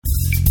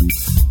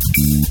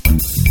Hey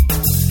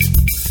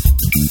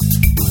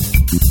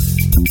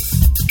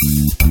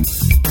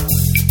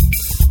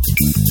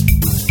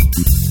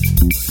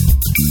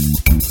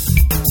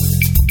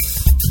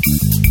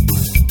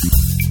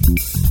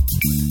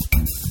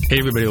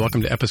everybody,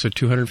 welcome to episode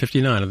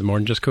 259 of the More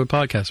Than Just Code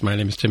podcast. My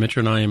name is Tim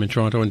Mitchell and I am in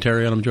Toronto,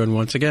 Ontario, and I'm joined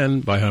once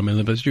again by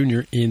Hyman Libas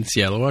Jr. in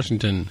Seattle,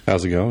 Washington.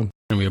 How's it going?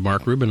 And we have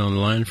Mark Rubin on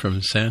the line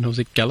from San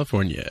Jose,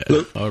 California.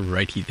 Hello. All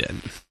righty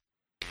then.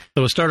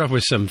 So we'll start off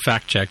with some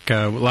fact check.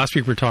 Last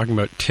week we were talking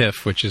about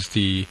TIFF, which is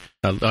the,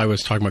 I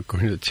was talking about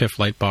going to the TIFF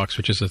Lightbox,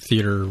 which is a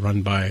theater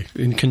run by,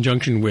 in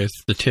conjunction with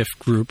the TIFF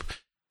group,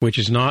 which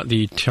is not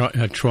the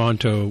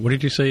Toronto, what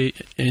did you say,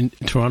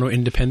 Toronto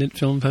Independent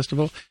Film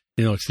Festival?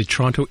 You know, it's the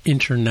Toronto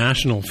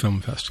International Film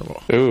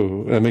Festival.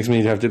 Oh, that makes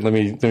me have to, let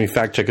me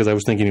fact check, because I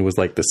was thinking it was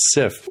like the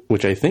SIFF,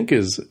 which I think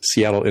is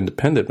Seattle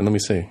Independent, but let me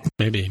see.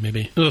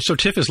 Maybe. So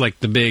TIFF is like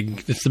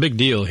it's the big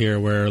deal here,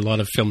 where a lot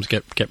of films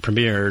get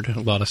premiered, a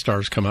lot of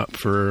stars come up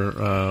for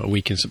a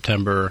week in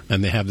September,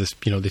 and they have this,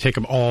 they take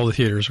up all the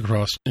theaters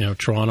across,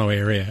 Toronto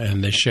area,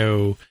 and they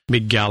show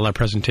big gala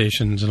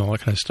presentations and all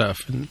that kind of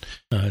stuff, and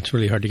it's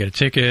really hard to get a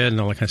ticket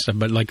and all that kind of stuff,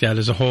 but like that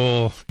as a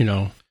whole,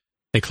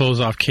 they close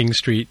off King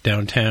Street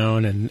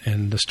downtown,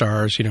 and the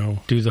stars,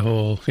 do the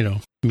whole,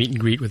 meet and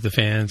greet with the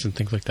fans and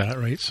things like that,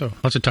 right? So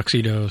lots of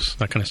tuxedos,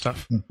 that kind of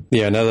stuff.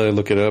 Yeah, now that I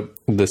look it up,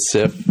 the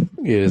SIFF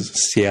is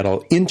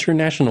Seattle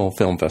International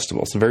Film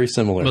Festival. It's very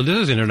similar. Well, this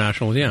is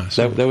international, yeah.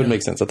 So, that would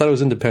make sense. I thought it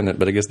was independent,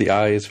 but I guess the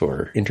I is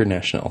for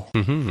international.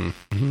 Mm-hmm.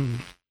 Mm-hmm.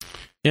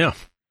 Yeah.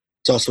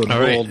 It's also an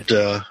old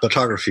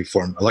photography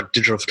format, like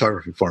digital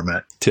photography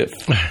format. TIFF.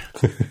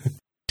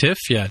 TIFF,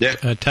 yeah.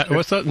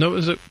 What's that? No,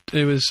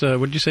 it was.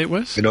 What did you say it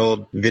was? An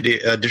old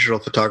video, digital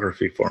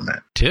photography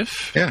format.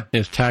 TIFF? Yeah.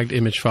 It's tagged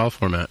image file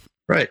format.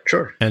 Right,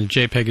 sure. And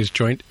JPEG is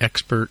Joint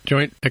Expert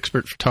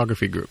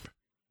Photography Group.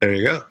 There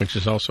you go. Which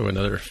is also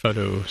another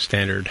photo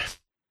standard.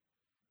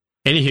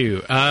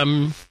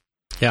 Anywho,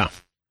 yeah.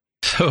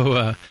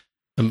 So,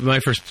 my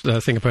first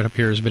thing I put up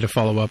here is a bit of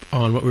follow-up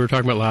on what we were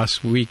talking about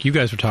last week. You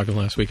guys were talking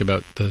last week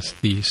about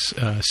these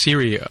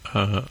Siri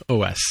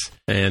OS.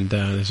 And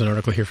there's an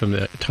article here from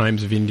the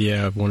Times of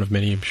India, one of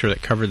many, I'm sure,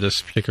 that covered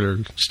this particular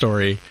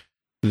story,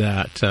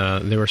 that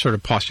they were sort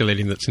of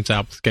postulating that since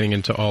Apple's getting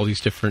into all these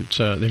different,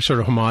 they're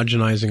sort of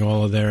homogenizing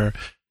all of their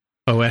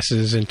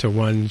OSs into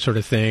one sort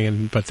of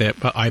thing, but the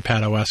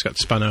iPad OS got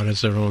spun out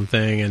as their own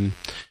thing, and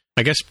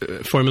I guess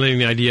formulating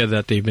the idea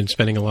that they've been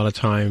spending a lot of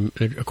time,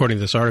 according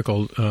to this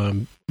article,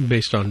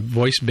 based on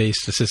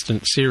voice-based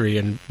assistant Siri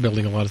and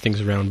building a lot of things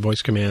around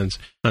voice commands.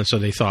 And so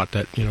they thought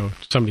that,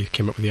 somebody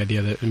came up with the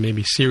idea that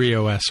maybe Siri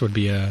OS would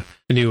be a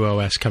new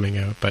OS coming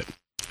out. But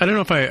I don't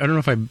know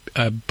if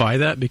I buy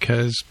that,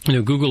 because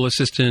Google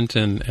Assistant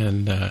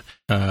and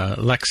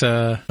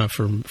Alexa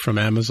from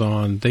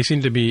Amazon, they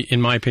seem to be,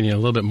 in my opinion, a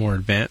little bit more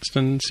advanced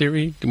than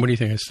Siri. What do you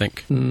guys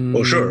think?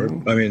 Well, sure.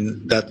 I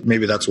mean,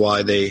 that's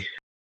why they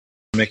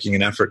making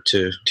an effort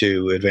to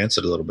advance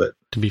it a little bit,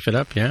 to beef it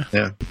up. Yeah.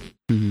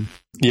 Mm-hmm.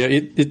 Yeah.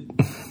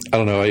 I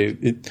don't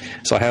know.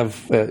 So I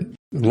have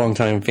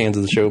longtime fans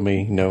of the show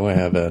may know I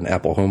have an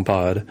Apple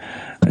HomePod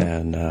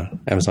and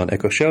Amazon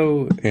Echo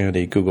Show and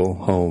a Google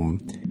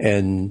Home,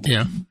 and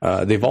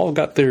they've all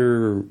got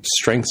their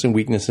strengths and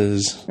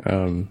weaknesses.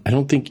 I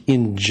don't think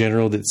in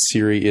general that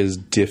Siri is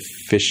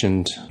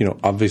deficient,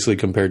 obviously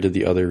compared to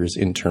the others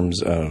in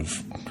terms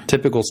of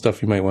typical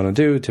stuff you might want to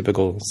do,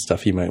 typical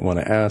stuff you might want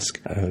to ask.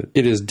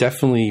 It is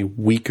definitely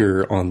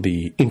weaker on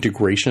the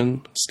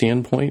integration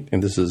standpoint,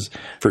 and this is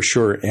for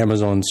sure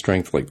Amazon's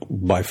strength, like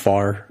by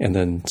far, and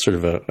then sort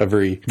of a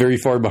very, very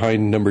far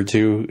behind number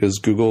two is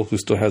Google, who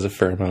still has a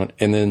fair amount,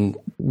 and then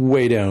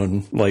way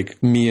down,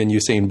 like me and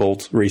Usain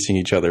Bolt racing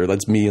each other.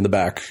 That's me in the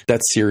back.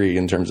 That's Siri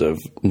in terms of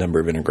number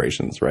of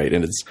integrations, right?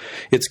 And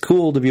it's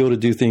cool to be able to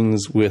do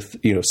things with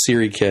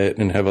Siri Kit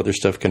and have other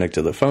stuff connect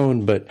to the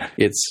phone, but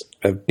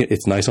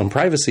it's nice on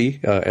privacy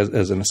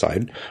as an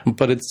aside,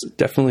 but it's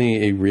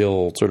definitely a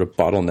real sort of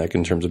bottleneck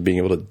in terms of being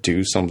able to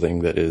do something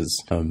that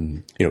is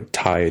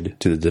tied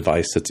to the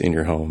device that's in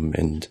your home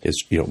and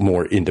is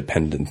more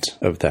independent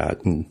of that.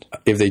 And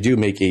if they do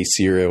make a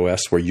Siri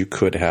OS where you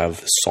could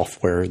have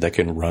software that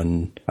can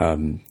run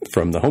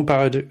from the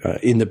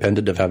HomePod,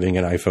 independent of having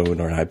an iPhone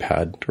or an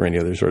iPad or any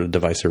other sort of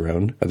device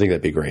around, I think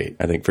that'd be great.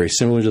 I think very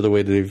similar to the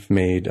way that they've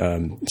made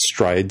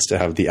strides to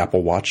have the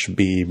Apple Watch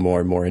be more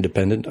and more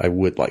independent, I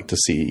would like to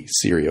see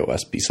Siri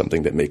OS be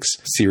something that makes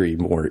Siri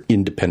more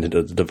independent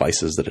of the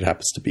devices that it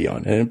happens to be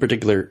on. And in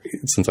particular,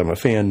 since I'm a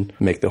fan,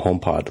 make the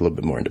HomePod a little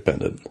bit more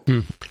independent.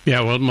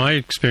 Yeah, well, my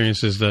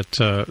experience is that,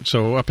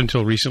 so up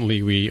until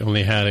recently, we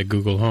only had a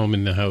Google Home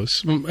in the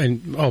house,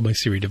 and all my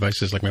Siri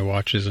devices, like my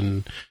watches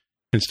and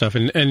stuff.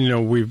 And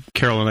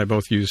Carol and I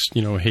both use,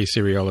 Hey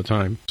Siri all the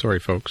time. Sorry,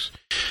 folks.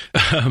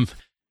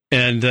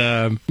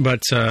 And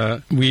but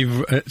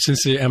we've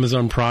since the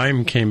Amazon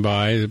Prime came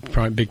by,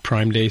 the big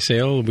Prime Day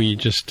sale, we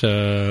just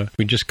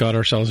got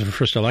ourselves our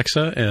first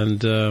Alexa,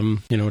 and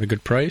at a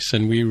good price,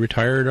 and we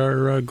retired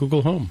our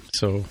Google Home.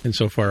 So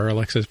far, our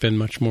Alexa's been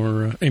much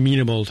more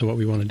amenable to what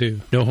we want to do.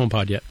 No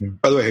HomePod yet.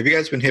 By the way, have you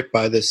guys been hit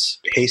by this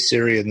Hey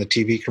Siri and the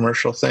TV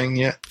commercial thing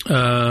yet?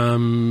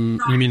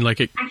 You mean like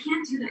it? I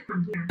can't do that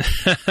from here.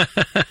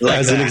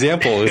 As an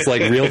example, it's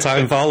like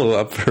real-time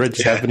follow-up.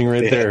 It's happening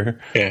right there.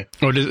 Yeah.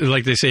 Oh,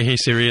 like they say, "Hey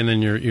Siri," and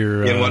then you're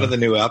in one of the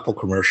new Apple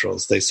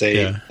commercials, they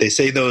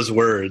say those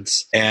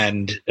words,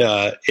 and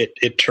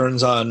it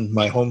turns on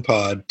my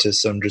HomePod to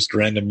some just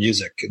random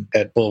music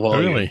at full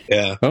volume. Really?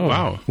 Yeah. Oh,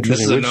 wow. This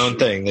is a known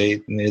thing.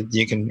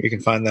 You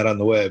can find that on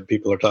the web.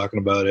 People are talking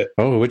about it.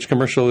 Oh, which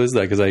commercial is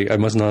that? Because I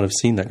must not have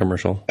seen that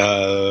commercial.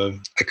 I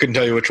couldn't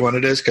tell you which one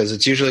it is because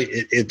it's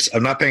usually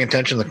I'm not paying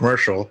attention to the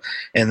commercial,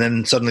 and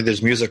then suddenly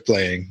there's music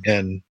playing,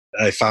 and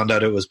I found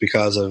out it was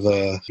because of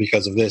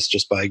this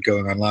just by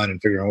going online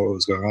and figuring out what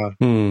was going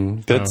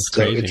on. That's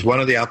crazy. It's one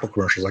of the Apple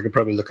commercials. I could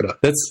probably look it up.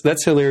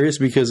 That's hilarious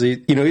because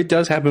it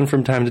does happen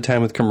from time to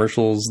time with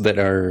commercials that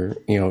are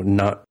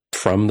not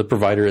from the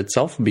provider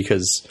itself,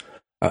 because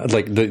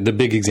like the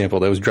big example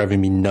that was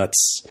driving me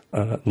nuts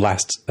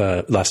last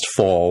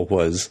fall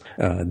was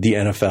the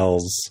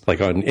NFL's,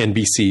 like on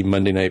NBC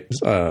Monday night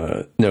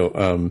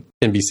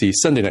NBC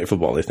Sunday Night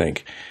Football, I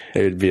think.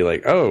 It would be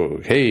like,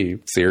 oh, hey,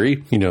 Siri,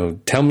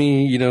 tell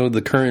me,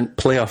 the current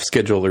playoff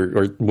schedule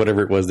or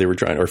whatever it was they were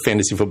trying, or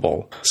fantasy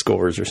football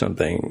scores or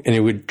something. And it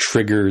would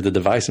trigger the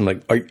device. I'm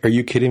like, are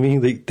you kidding me?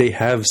 They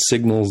have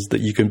signals that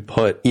you can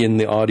put in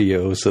the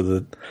audio so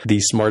that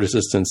these smart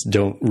assistants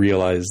don't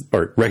realize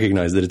or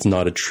recognize that it's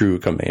not a true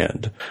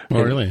command.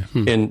 Oh, really?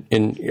 And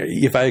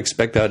if I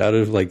expect that out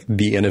of like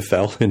the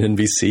NFL and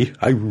NBC,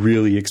 I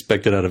really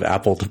expect it out of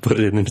Apple to put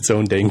it in its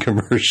own dang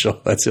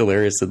commercial. That's hilarious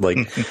that like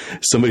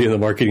somebody in the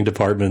marketing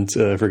department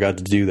forgot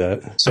to do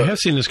that. So I have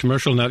seen this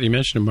commercial now that you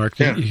mentioned it, Mark.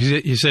 Yeah.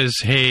 He says,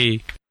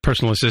 "Hey,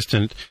 personal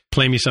assistant,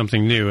 play me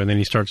something new," and then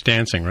he starts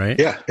dancing, right?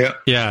 Yeah.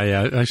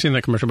 I've seen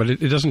that commercial, but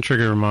it doesn't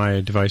trigger my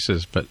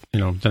devices. But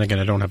then again,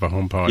 I don't have a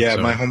HomePod. Yeah,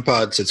 so. My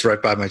HomePod sits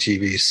right by my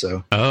TV,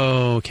 so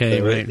okay,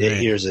 so right. It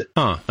hears it.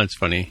 Huh, that's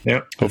funny.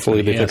 Yeah,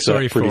 hopefully they fix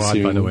that pretty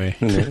soon. By the way,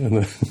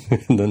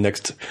 in the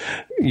next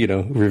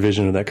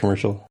revision of that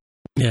commercial.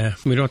 Yeah,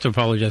 we don't have to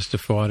apologize to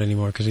Fuad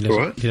anymore because he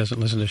doesn't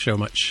listen to the show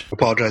much.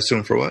 Apologize to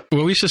him for what?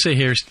 Well, we used to say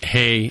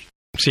hey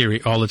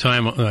Siri all the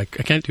time. Like,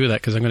 I can't do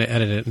that because I'm going to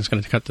edit it and it's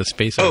going to cut the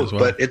space out as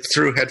well. But it's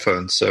through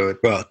headphones, so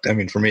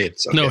for me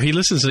it's okay. No, he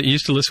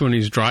used to listen when he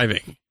was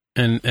driving.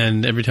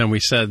 And every time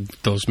we said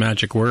those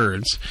magic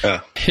words,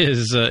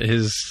 his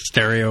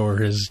stereo or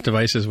his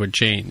devices would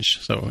change.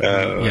 So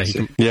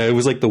it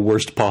was like the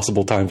worst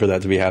possible time for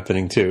that to be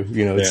happening too.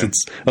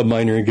 It's a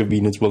minor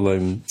inconvenience while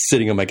I'm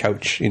sitting on my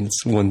couch. And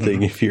it's one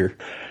thing if you're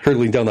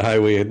hurtling down the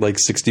highway at like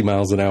 60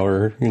 miles an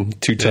hour,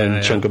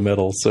 2-ton chunk of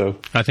metal. So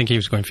I think he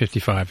was going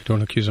 55.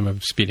 Don't accuse him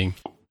of speeding.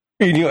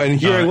 And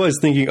here I was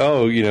thinking,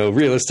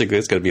 realistically,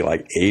 it's going to be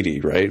like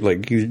 80, right?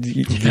 Like, you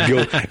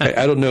go,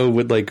 I don't know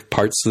what like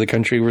parts of the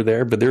country were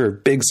there, but there are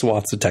big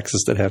swaths of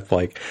Texas that have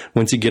like,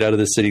 once you get out of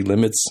the city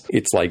limits,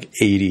 it's like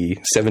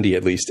 80, 70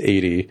 at least,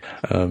 80.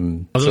 Are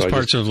those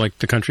parts of like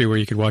the country where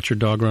you could watch your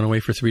dog run away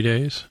for 3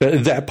 days?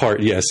 That part,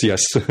 yes.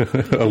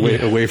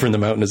 away from the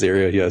mountainous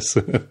area, yes.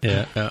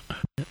 Yeah.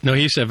 No,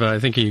 he used to have, I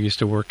think he used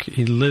to work,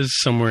 he lives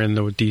somewhere in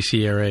the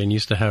DC area and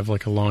used to have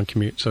like a long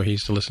commute, so he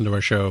used to listen to our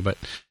show, but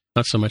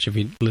not so much if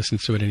he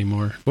listens to it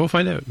anymore. We'll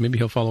find out. Maybe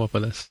he'll follow up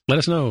with us. Let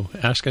us know.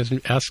 Ask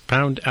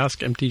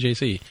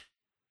MTJC.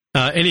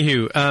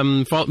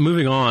 Anywho,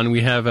 moving on,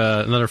 we have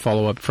another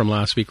follow-up from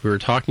last week. We were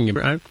talking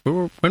about...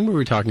 when were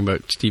we talking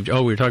about Steve...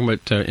 we were talking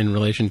about in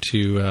relation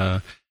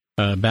to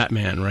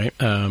Batman, right?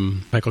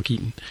 Michael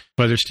Keaton.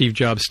 Whether Steve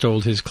Jobs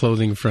stole his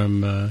clothing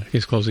from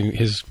his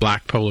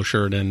black polo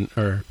shirt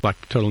or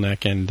black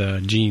turtleneck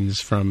and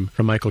jeans from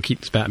Michael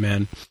Keaton's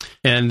Batman.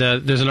 And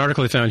there's an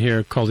article I found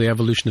here called "The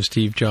Evolution of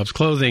Steve Jobs'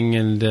 Clothing,"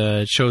 and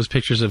it shows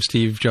pictures of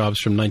Steve Jobs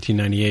from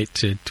 1998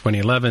 to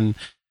 2011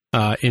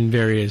 in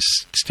various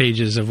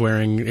stages of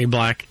wearing a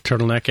black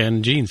turtleneck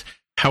and jeans.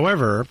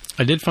 However,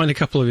 I did find a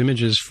couple of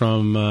images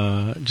from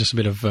just a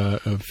bit of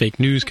fake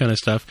news kind of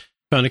stuff.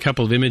 Found a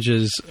couple of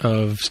images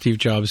of Steve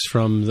Jobs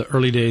from the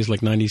early days,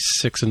 like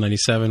 96 and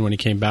 97, when he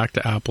came back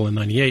to Apple in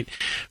 98,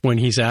 when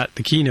he's at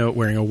the keynote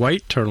wearing a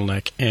white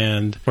turtleneck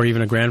or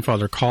even a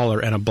grandfather collar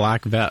and a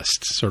black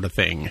vest sort of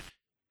thing.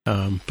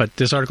 But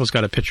this article's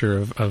got a picture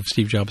of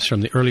Steve Jobs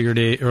from the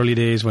early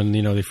days when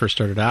they first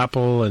started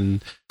Apple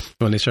and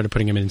when they started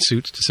putting him in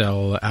suits to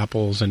sell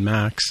Apples and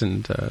Macs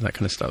and that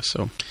kind of stuff.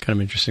 So kind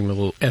of interesting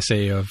little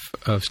essay of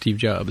Steve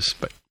Jobs,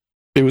 but.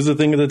 It was a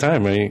thing at the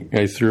time.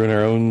 I threw in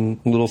our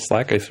own little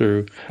Slack. I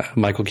threw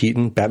Michael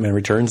Keaton, Batman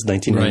Returns,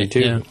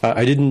 1992. Right, yeah.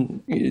 I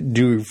didn't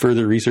do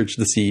further research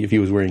to see if he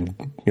was wearing,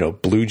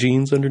 blue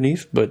jeans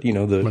underneath, but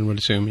One would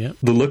assume, yeah.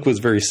 the look was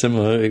very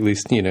similar. At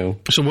least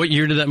So what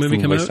year did that movie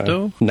come out,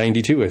 though?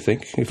 92, I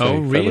think.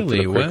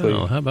 Really?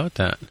 Well, how about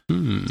that?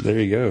 There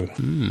you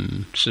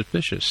go.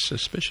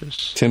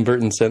 Suspicious. Tim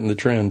Burton setting the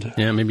trend.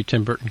 Yeah, maybe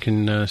Tim Burton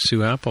can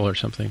sue Apple or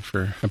something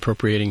for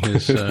appropriating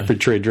his for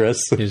trade dress.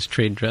 His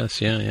trade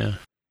dress. Yeah.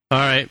 All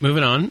right,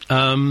 moving on.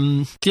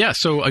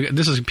 So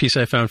this is a piece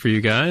I found for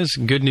you guys.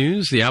 Good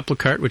news: the Apple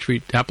Card, which we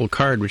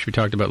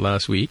talked about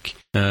last week,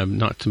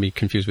 not to be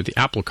confused with the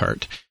Apple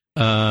Cart,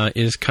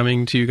 is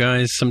coming to you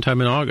guys sometime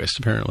in August,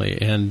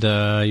 apparently, and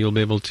you'll be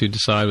able to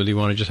decide whether you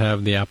want to just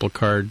have the Apple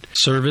Card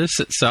service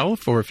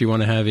itself or if you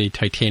want to have a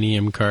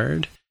titanium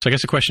card. So I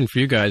guess the question for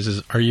you guys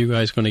is, are you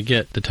guys going to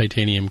get the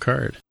titanium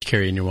card to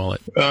carry in your wallet?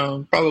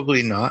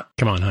 Probably not.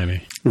 Come on,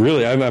 Jaime.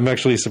 Really, I'm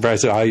actually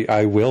surprised.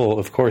 I will,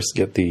 of course,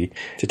 get the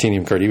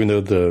titanium card, even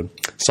though the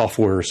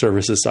software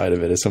services side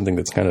of it is something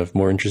that's kind of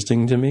more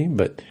interesting to me.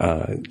 But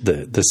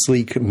the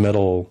sleek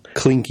metal,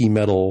 clinky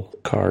metal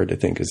card, I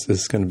think,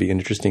 is going to be an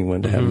interesting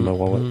one to have in my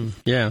wallet.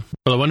 Yeah.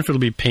 Well, I wonder if it'll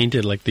be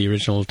painted like the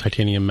original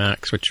titanium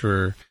Macs, which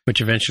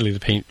eventually the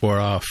paint wore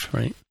off,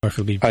 right? Or if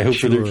it'll be I hope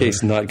for their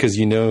case not, because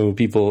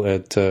people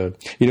at we're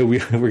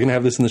going to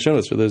have this in the show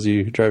notes for those of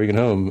you driving it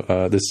home.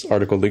 This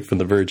article linked from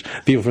The Verge.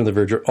 People from The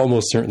Verge are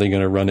almost certainly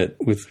going to run it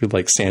with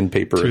like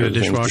sandpaper through and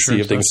things to see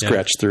if things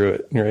scratch through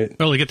it, right?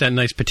 Well, to get that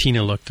nice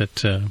patina look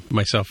that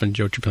myself and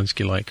Joe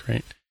Traplinski like,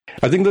 right?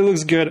 I think that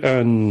looks good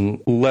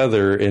on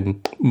leather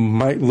and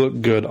might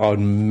look good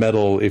on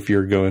metal if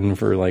you're going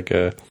for like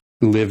a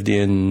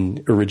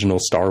lived-in original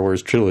Star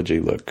Wars trilogy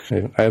look.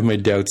 I have my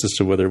doubts as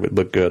to whether it would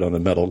look good on the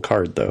metal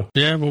card, though.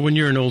 Yeah, well, when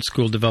you're an old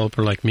school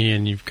developer like me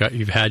and you've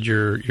had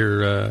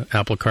your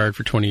Apple Card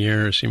for 20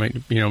 years, you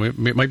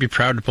might be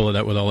proud to pull it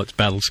out with all its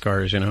battle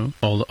scars,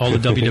 all the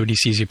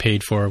WWDCs you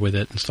paid for with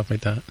it and stuff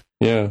like that.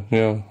 Yeah.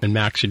 And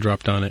Max you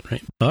dropped on it,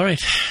 right? All right.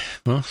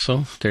 Well,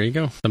 so there you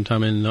go.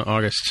 Sometime in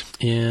August.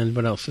 And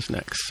what else is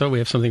next? So we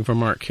have something for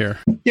Mark here.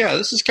 Yeah,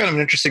 this is kind of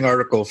an interesting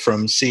article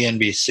from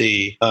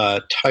CNBC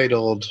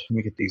titled, let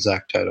me get the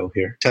exact title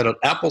here, titled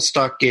Apple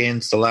Stock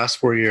Gains the Last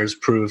 4 Years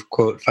Prove,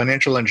 quote,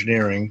 Financial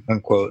Engineering,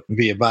 unquote,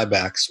 via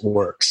Buybacks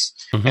Works.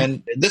 Mm-hmm.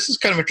 And this is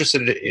kind of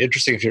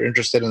interesting if you're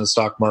interested in the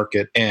stock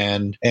market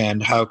and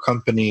how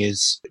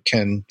companies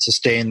can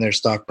sustain their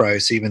stock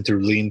price even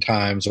through lean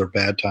times or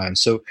bad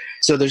times.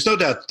 So there's no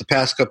doubt that the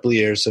past couple of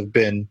years have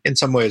been, in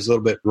some ways, a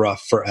little bit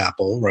rough for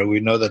Apple, right? We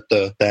know that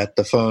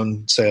the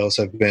phone sales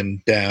have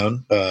been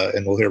down,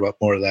 and we'll hear about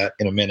more of that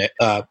in a minute.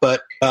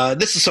 But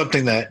this is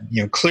something that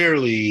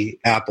clearly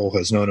Apple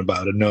has known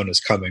about and known is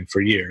coming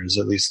for years.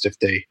 At least if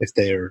they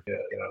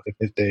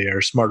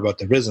are smart about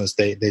their business,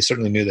 they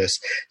certainly knew this.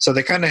 So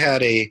they kind of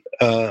had a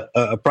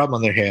problem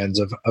on their hands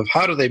of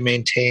how do they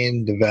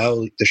maintain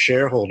the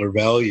shareholder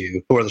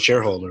value for the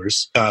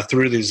shareholders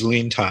through these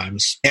lean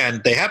times,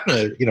 and they happen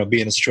to be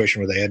in a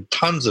situation where they had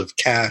tons of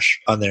cash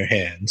on their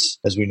hands,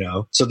 as we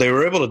know. So they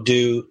were able to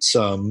do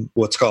some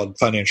what's called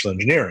financial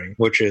engineering,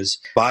 which is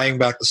buying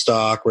back the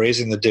stock,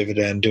 raising the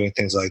dividend, doing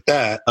things like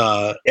that,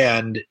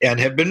 and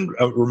have been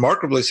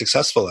remarkably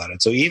successful at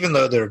it. So even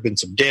though there have been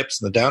some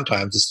dips in the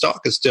downtimes, the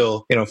stock is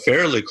still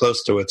fairly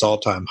close to its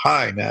all-time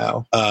high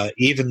now,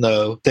 even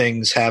though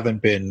things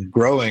haven't been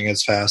growing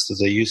as fast as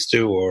they used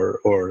to,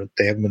 or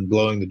they haven't been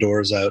blowing the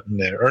doors out in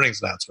their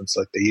earnings announcements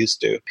like they used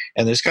to.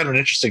 And there's kind of an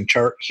interesting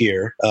chart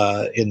here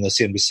in the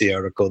CNBC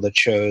article that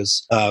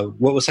shows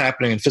what was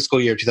happening in fiscal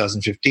year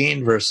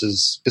 2015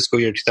 versus fiscal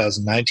year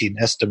 2019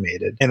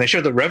 estimated. And they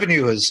show that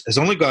revenue has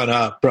only gone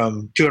up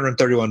from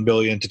 $231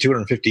 billion to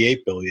 $258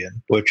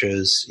 billion, which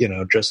is,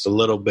 just a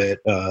little bit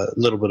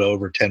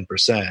over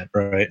 10%,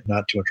 right?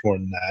 Not too much more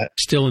than that.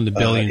 Still in the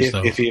billions,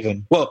 though. If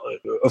even, well,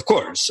 of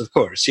course.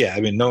 Yeah.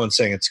 I mean, no one's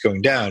saying it's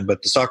going down,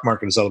 but the stock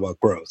market is all about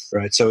growth,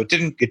 right? So it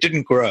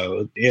didn't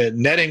grow.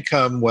 Net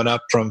income went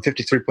up from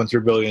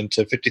 $53.3 billion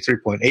to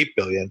 $53.8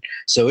 billion.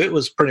 So it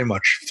was pretty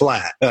much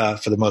flat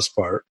for the most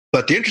part.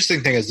 But the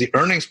interesting thing is the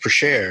earnings per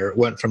share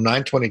went from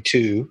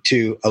 $9.22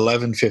 to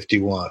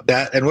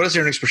 $11.51. And what is the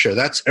earnings per share?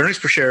 Earnings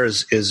per share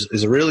is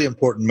a really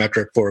important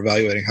metric for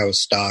evaluating how a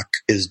stock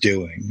is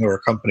doing or a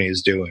company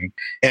is doing.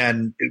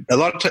 And a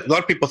lot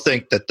of people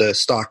think that the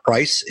stock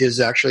price is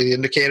actually the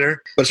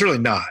indicator, but it's really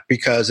not,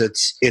 because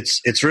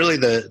it's really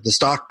the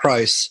stock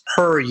price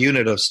per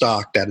unit of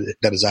stock that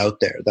is out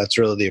there. That's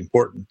really the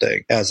important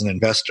thing as an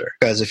investor.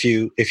 Because if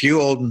you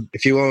own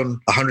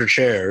 100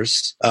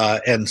 shares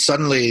and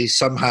suddenly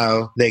somehow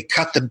somehow they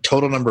cut the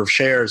total number of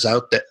shares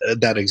out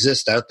that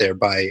exist out there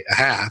by a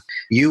half,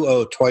 you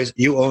own twice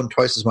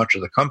as much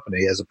of the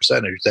company as a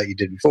percentage that you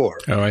did before.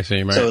 Oh, I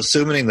see. Right. So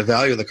assuming the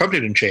value of the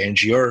company didn't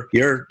change, your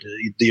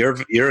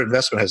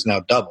investment has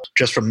now doubled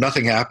just from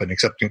nothing happened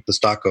except the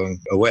stock going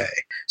away.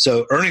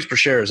 So earnings per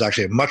share is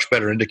actually a much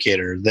better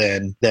indicator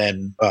than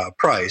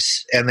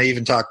price. And they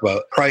even talk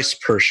about price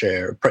per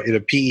share,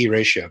 PE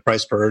ratio,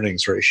 price per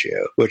earnings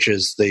ratio, which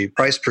is the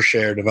price per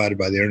share divided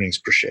by the earnings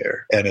per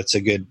share, and it's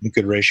a good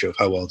ratio of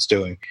how well it's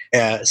doing.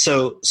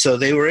 So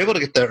they were able to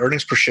get the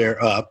earnings per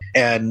share up,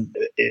 and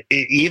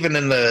even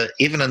in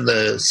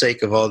the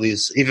sake of all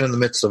these, even in the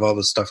midst of all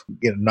this stuff,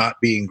 not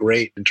being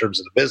great in terms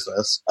of the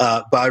business,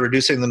 by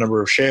reducing the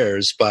number of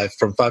shares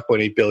from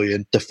 5.8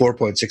 billion to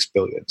 4.6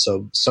 billion,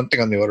 so something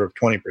on the order of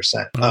 20%.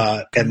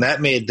 And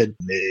that made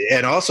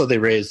and also they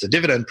raised the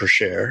dividend per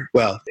share.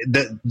 Well,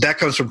 that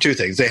comes from two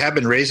things. They have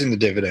been raising the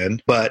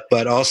dividend, but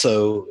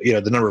also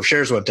the number of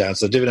shares went down,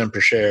 so the dividend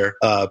per share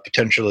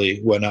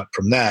potentially went up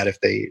from that. If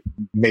they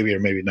maybe or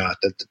maybe not,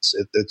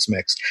 it's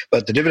mixed.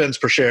 But the dividends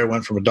per share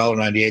went from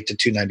 $1.98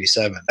 to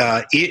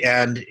 $2.97.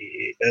 And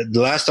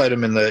the last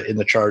item in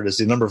the chart is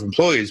the number of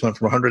employees went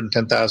from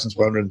 110,000 to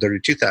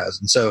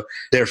 132,000. So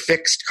their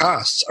fixed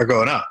costs are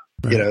going up.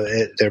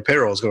 Right. Their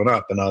payroll is going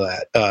up and all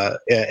that.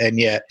 And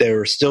yet they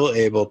were still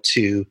able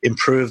to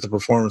improve the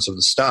performance of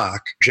the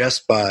stock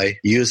just by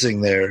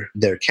using their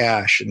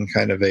cash in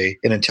kind of an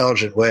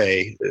intelligent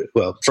way.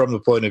 Well, from the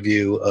point of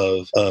view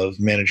of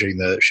managing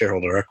the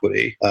shareholder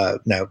equity.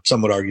 Now,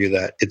 some would argue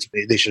that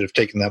they should have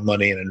taken that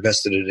money and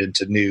invested it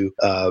into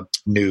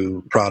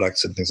new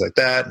products and things like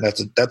that. And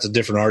that's a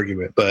different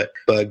argument. But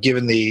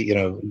given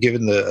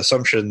the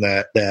assumption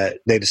that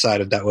they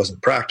decided that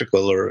wasn't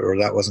practical or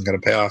that wasn't going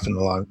to pay off in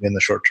the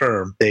short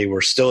term, they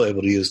were still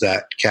able to use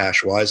that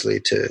cash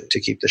wisely to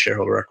keep the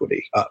shareholder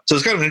equity up. So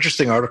it's kind of an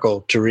interesting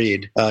article to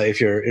read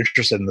if you're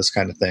interested in this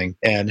kind of thing,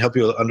 and help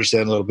you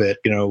understand a little bit,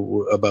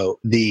 about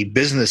the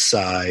business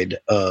side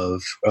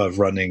of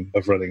running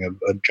a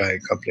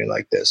giant company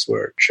like this,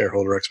 where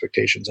shareholder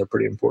expectations are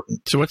pretty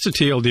important. So what's the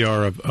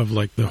TLDR of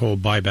like the whole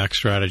buyback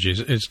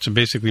strategies? It's to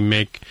basically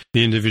make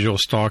the individual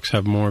stocks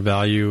have more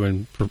value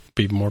and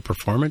be more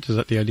performant. Is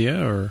that the idea,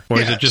 or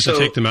is it just to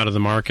take them out of the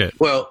market?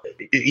 Well,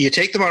 you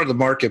take them out of the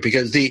market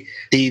because the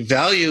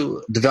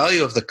value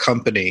of the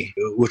company,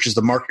 which is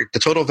the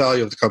total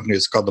value of the company,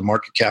 is called the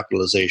market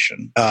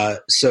capitalization.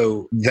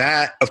 So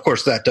that, of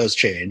course, that does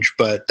change,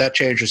 but that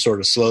changes sort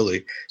of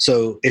slowly.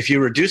 So if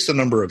you reduce the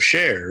number of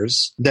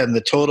shares, then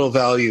the total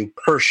value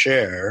per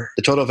share,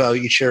 the total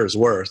value each share is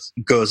worth,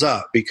 goes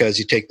up, because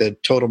you take the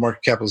total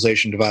market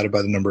capitalization divided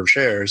by the number of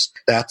shares.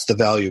 That's the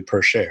value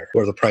per share,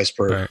 or the price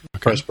per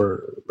price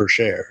per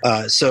share.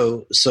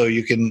 So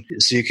you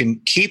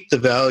can keep the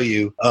value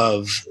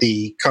of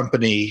the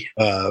company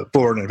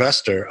for an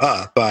investor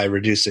up by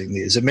reducing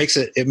these. It makes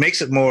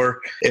it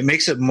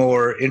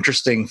more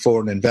interesting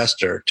for an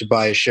investor to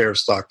buy a share of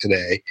stock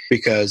today,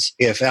 because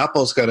if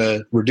Apple's going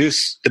to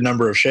reduce the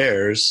number of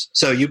shares,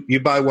 so you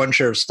buy one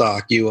share of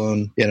stock, you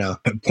own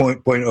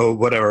 0.0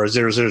 whatever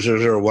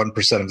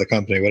 0.0001% of the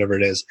company, whatever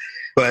it is.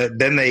 But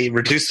then they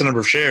reduce the number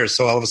of shares,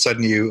 so all of a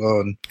sudden you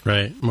own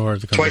more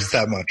of the company. Twice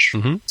that much.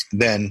 Mm-hmm.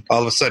 Then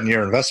all of a sudden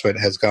your investment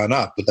has gone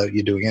up without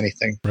you doing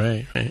anything.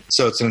 Right.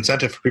 So it's an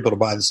incentive for people to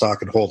buy the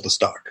stock and hold the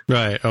stock.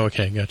 Right.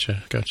 Okay.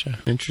 Gotcha.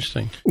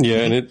 Interesting. Yeah,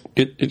 and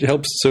it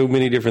helps so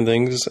many different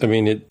things. I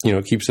mean, it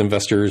keeps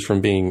investors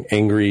from being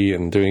angry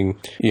and doing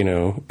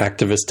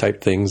activist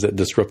type things that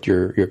disrupt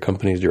your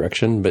company's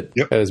direction. But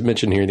as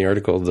mentioned here in the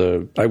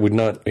article, I would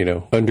not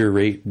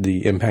underrate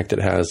the impact it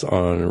has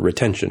on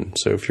retention.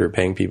 So if you're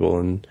paying people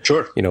and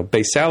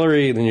base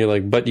salary, then you're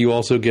like, but you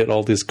also get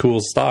all this cool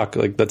stock.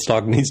 Like, that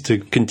stock needs to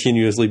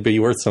continuously be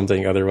worth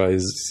something,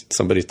 otherwise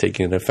somebody's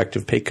taking an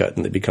effective pay cut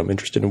and they become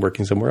interested in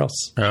working somewhere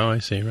else. Oh, I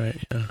see. Right.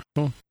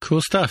 Yeah.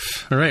 Cool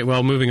stuff. All right.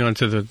 Well, moving on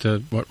to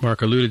the what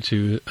Mark alluded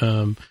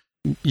to.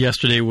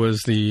 Yesterday was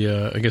the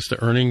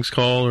earnings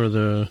call, or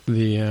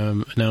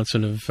the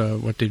announcement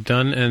of what they've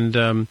done, and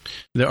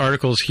the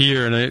articles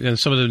here and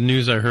some of the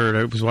news I heard.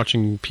 I was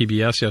watching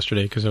PBS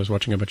yesterday because I was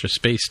watching a bunch of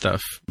space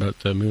stuff about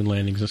the moon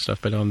landings and stuff.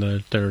 But on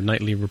their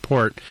nightly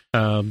report,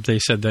 they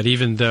said that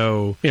even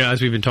though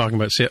as we've been talking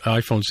about,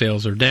 iPhone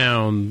sales are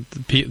down,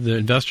 the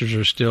investors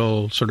are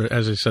still sort of,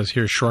 as it says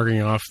here,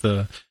 shrugging off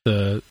the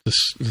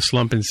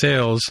slump in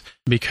sales,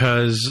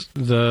 because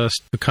the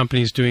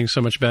company's doing so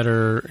much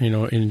better,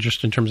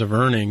 in terms of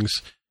earnings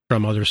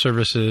from other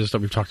services that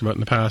we've talked about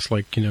in the past,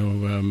 like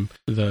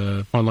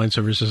the online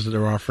services that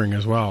they're offering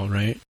as well,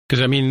 right?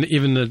 Because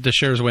even the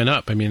shares went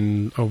up.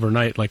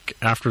 Overnight, like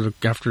after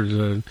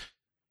the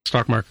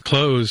stock market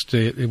closed,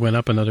 it went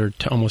up another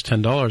almost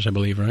 $10, I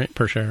believe, right,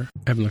 per share.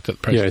 I haven't looked at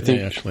the price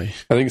today, actually.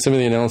 I think some of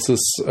the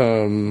analysis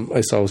I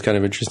saw was kind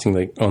of interesting.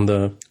 Like on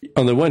the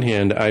one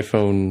hand,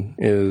 iPhone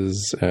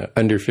is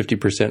under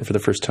 50% for the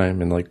first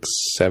time in like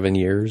 7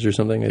 years or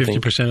something.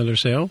 50% of their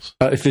sales?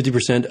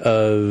 50%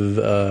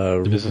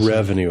 of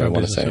revenue, I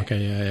want to say.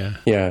 Okay,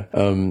 yeah.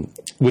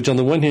 which on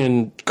the one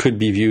hand could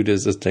be viewed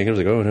as this thing. I was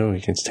like, oh no,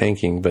 it's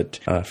tanking. But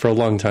for a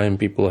long time,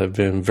 people have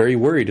been very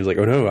worried. It's like,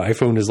 oh no,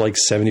 iPhone is like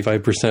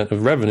 75%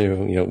 of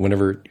revenue. You know,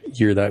 whenever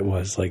year that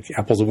was, like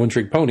Apple's a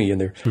one-trick pony, and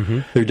they're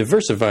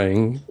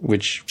diversifying,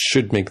 which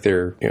should make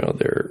their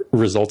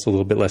results a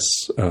little bit less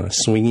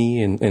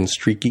swingy and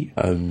streaky,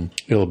 a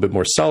little bit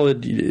more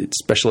solid,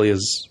 especially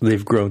as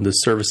they've grown the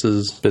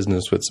services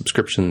business with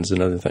subscriptions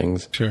and other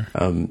things. Sure.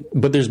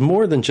 But there's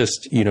more than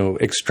just,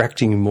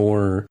 extracting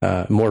more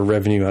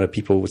revenue out of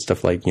people with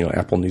stuff like,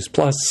 Apple News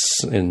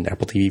Plus and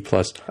Apple TV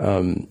Plus.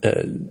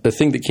 The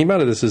thing that came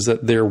out of this is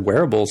that their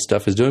wearable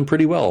stuff is doing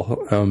pretty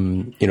well.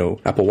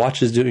 Apple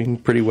Watch is doing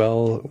pretty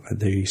well.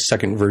 The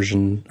second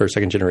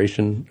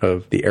generation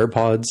of the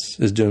AirPods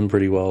is doing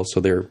pretty well. So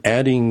they're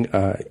adding,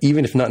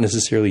 even if not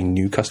necessarily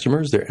new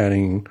customers, they're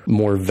adding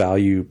more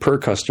value per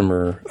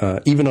customer,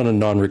 even on a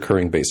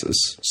non-recurring basis.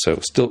 So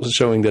still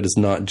showing that it's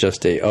not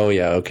just they'll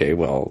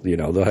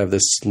have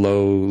this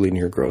slow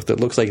linear growth. It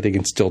looks like they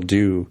can still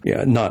do,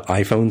 not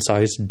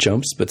iPhone-sized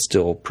jumps, but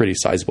still pretty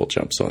sizable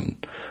jumps on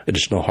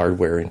additional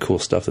hardware and cool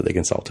stuff that they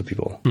can sell to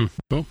people.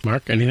 Cool.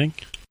 Mark, anything?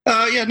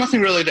 Yeah,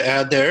 nothing really to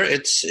add there.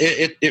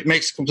 It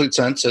makes complete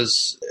sense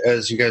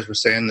as you guys were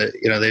saying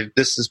that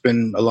this has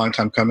been a long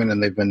time coming,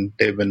 and they've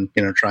been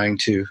trying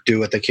to do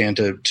what they can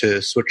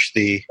to switch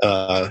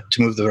to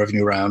move the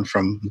revenue around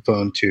from the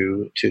phone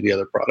to the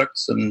other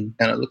products, and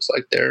it looks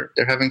like they're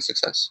having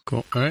success.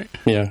 Cool. All right.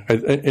 Yeah,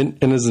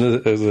 and as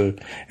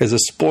a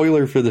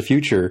spoiler for the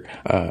future,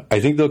 I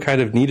think they'll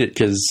kind of need it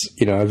because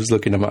I was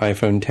looking at my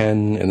iPhone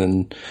 10, and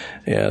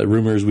then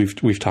rumors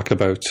we've talked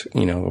about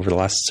over the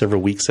last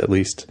several weeks at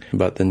least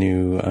about the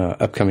new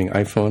upcoming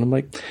iPhone. I'm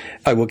like,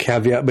 I will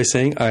caveat by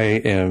saying I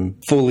am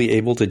fully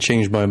able to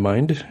change my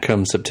mind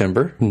come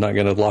September. I'm not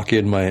going to lock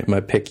in my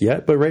pick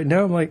yet, but right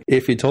now I'm like,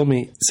 if you told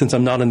me, since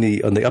I'm not on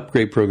the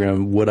upgrade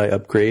program, would I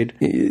upgrade?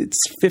 It's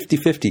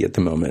 50-50 at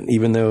the moment,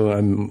 even though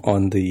I'm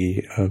on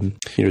the,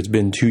 it's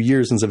been 2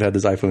 years since I've had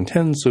this iPhone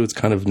 10, so it's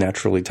kind of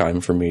naturally time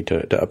for me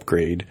to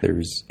upgrade.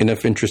 There's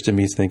enough interest in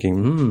me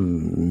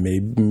thinking,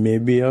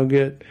 maybe I'll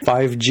get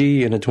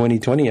 5G in a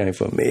 2020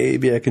 iPhone.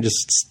 Maybe I can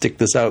just stick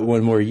this out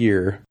one more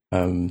year.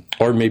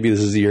 Or maybe this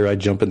is the year I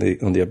jump on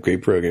the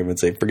upgrade program and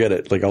say, forget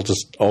it. Like, I'll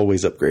just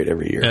always upgrade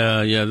every year.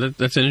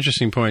 That's an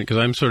interesting point, because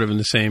I'm sort of in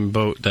the same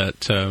boat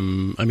that,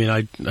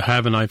 I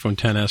have an iPhone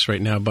XS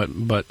right now,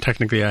 but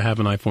technically I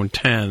have an iPhone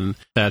 10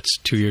 that's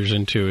 2 years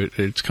into it.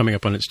 It's coming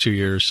up on its 2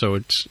 years, so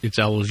it's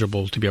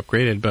eligible to be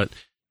upgraded. But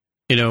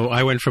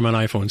I went from an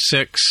iPhone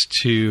 6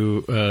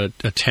 to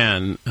a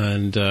 10,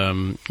 and,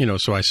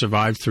 so I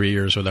survived 3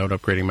 years without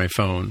upgrading my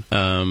phone.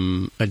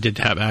 I did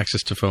have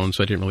access to phones,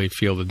 so I didn't really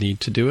feel the need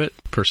to do it,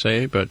 per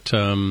se. But,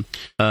 I'm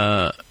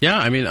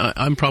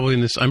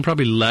probably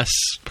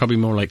probably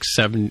more like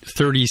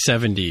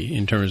 30-70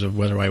 in terms of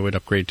whether I would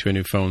upgrade to a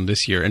new phone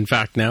this year. In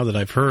fact, now that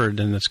I've heard,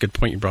 and that's a good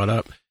point you brought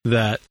up,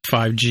 that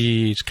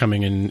 5G is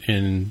coming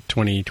in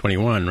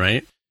 2021,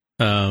 right?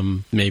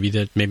 Maybe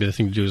the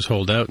thing to do is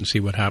hold out and see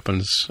what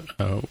happens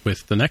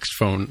with the next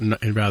phone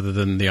rather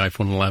than the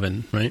iPhone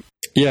 11, right?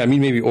 Yeah,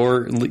 maybe,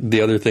 or the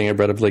other thing I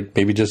brought up, like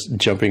maybe just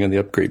jumping on the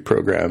upgrade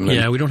program.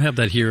 Yeah, we don't have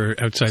that here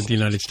outside the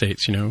United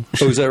States, Oh,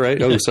 is that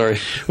right? Oh, sorry.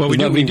 Well, we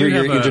do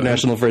have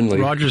international friendly.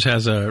 Rogers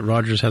has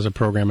a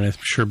program, and I'm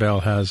sure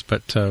Bell has,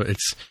 but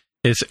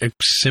it's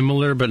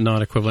similar but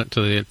not equivalent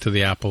to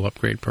the Apple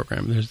upgrade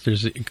program.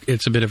 There's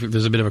a bit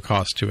of a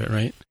cost to it,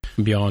 right?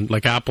 Beyond,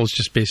 like, Apple's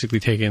just basically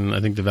taking, I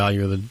think, the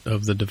value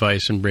of the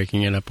device and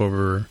breaking it up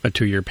over a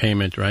 2-year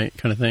payment, right,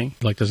 kind of thing.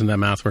 Like, doesn't that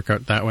math work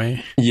out that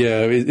way?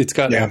 Yeah, it's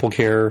got Apple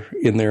Care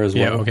in there as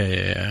well. Yeah,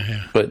 okay,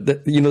 yeah. But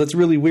that's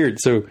really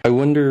weird. So I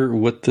wonder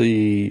what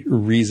the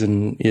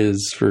reason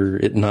is for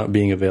it not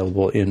being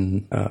available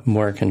in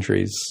more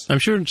countries. I'm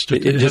sure it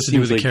has to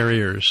do with the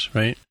carriers,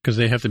 right? Because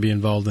they have to be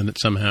involved in it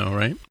somehow,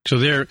 right? So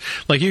they're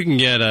like, you can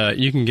get I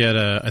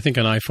think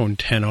an iPhone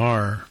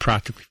XR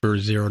practically for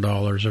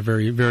 $0 or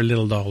very very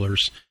little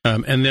dollars.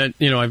 And that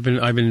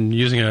I've been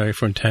using an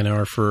iPhone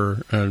XR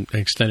for an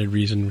extended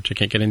reason, which I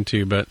can't get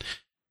into, but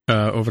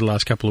over the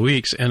last couple of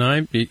weeks,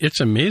 and it's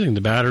amazing.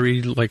 The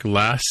battery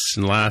lasts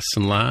and lasts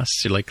and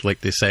lasts,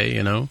 like they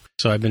say,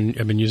 So I've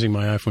been using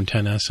my iPhone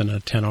XS and a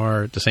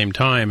XR at the same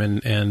time,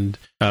 and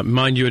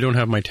mind you, I don't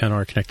have my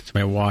XR connected to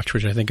my watch,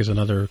 which I think is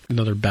another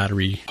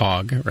battery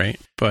hog, right?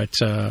 But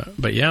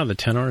yeah, the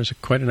XR is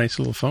quite a nice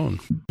little phone,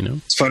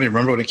 It's funny.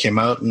 Remember when it came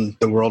out and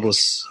the world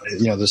was,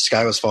 the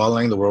sky was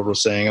falling. The world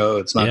was saying, "Oh,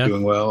 it's not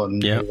doing well,"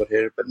 and everybody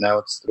hated it. But now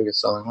it's the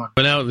biggest selling one.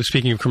 But now,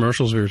 speaking of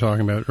commercials, we were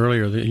talking about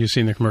earlier. You've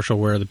seen the commercial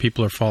where the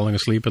people are falling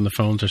asleep and the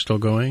phones are still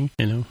going.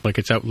 Like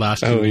it's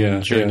outlasting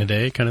during the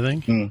day, kind of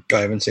thing. I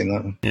haven't seen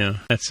that one. Yeah,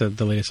 that's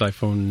the latest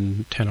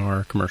iPhone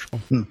XR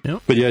commercial.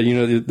 But yeah,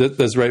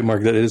 that's right,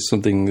 Mark. That is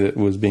something that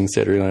was being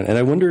said earlier on, and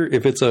I wonder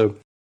if it's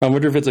I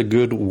wonder if it's a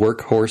good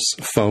workhorse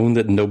phone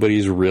that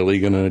nobody's really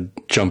going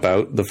to jump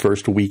out the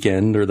first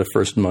weekend or the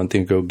first month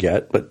and go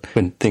get. But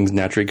when things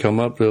naturally come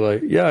up, they're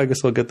like, yeah, I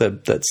guess I'll get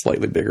that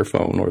slightly bigger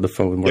phone or the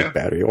phone with more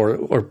battery.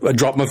 Or I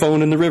dropped my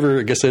phone in the river.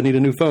 I guess I need a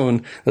new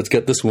phone. Let's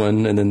get this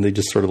one. And then they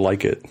just sort of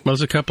like it. Well,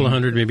 it's a couple of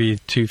hundred, maybe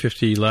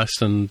 $250 less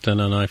than an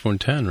iPhone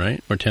 10,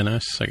 right? Or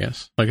 10s, I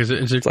guess. Like, is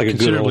it like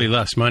considerably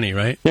less money,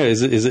 right? Yeah.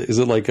 Is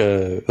it like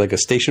a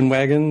station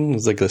wagon?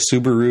 It's like a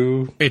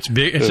Subaru? It's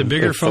big. It's a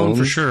bigger phone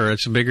for sure.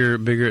 It's a bigger.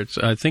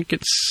 I think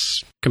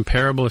it's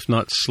comparable, if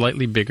not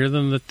slightly bigger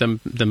than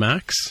the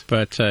Max.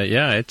 But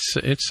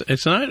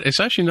it's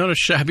actually not a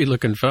shabby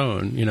looking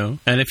phone, you know.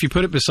 And if you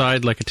put it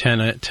beside like a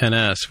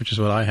 10s, which is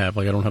what I have,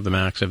 like I don't have the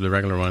Max, I have the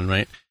regular one,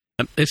 right?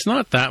 It's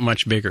not that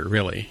much bigger,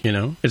 really, you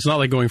know? It's not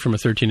like going from a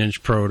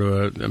 13-inch Pro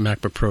to a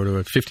MacBook Pro to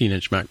a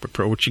 15-inch MacBook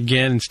Pro, which,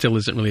 again, still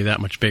isn't really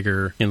that much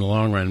bigger in the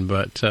long run.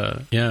 But,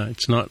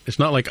 it's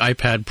not like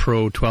iPad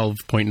Pro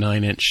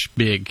 12.9-inch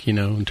big, you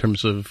know, in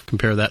terms of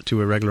compare that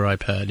to a regular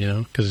iPad, you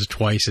know, because it's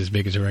twice as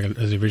big as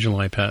the original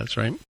iPads,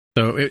 right?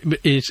 So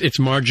it's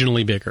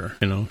marginally bigger,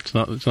 you know.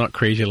 It's not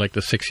crazy like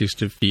the 6 used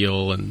to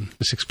feel, and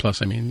the 6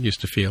 Plus, I mean,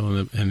 used to feel,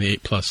 and the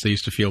 8 Plus, they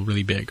used to feel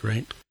really big,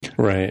 right?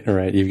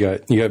 Right. You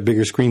got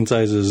bigger screen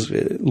sizes,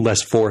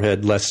 less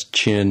forehead, less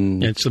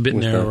chin. It's a bit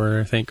narrower,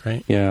 I think,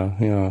 right? Yeah,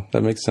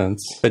 that makes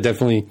sense. It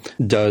definitely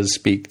does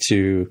speak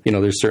to, you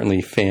know, there's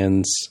certainly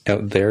fans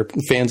out there,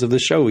 fans of the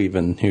show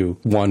even, who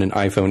want an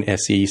iPhone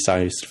SE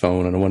sized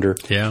phone, and I wonder,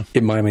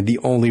 in my mind, the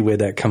only way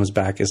that comes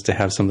back is to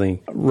have something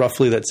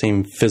roughly that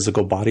same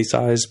physical body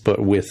size,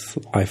 but with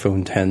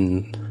iPhone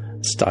 10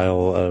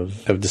 style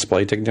of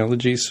display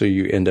technology, so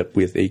you end up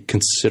with a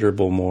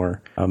considerable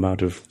more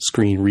amount of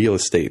screen real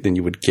estate than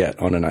you would get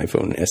on an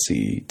iPhone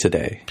SE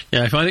today.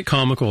 Yeah, I find it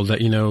comical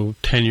that, you know,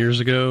 10 years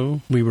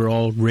ago, we were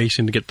all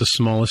racing to get the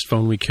smallest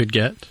phone we could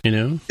get, you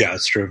know? Yeah,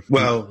 it's true.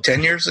 Well,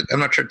 10 years ago? I'm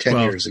not sure 10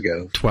 years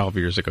ago. 12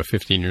 years ago,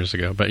 15 years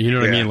ago. But you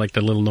know what I mean? Like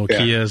the little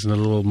Nokias and the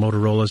little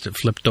Motorola's that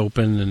flipped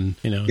open and,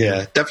 you know.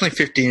 Yeah, definitely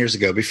 15 years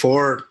ago,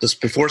 before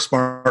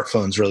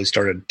smartphones really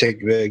started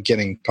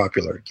getting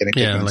popular,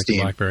 getting on like Steam.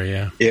 The BlackBerry,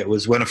 yeah. It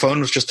was when a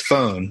phone was just a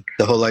phone.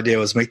 The whole idea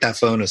was make that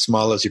phone as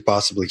small as you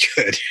possibly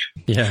could.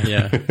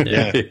 Yeah.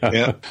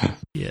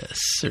 Yes,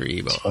 sir,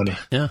 Bob.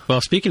 Yeah.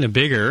 Well, speaking of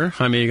bigger,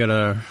 Jaime, you got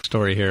a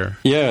story here.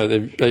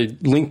 Yeah, I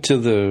linked to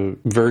the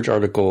Verge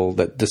article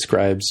that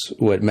describes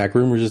what Mac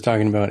Rumors is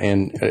talking about,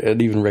 and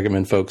I'd even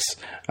recommend folks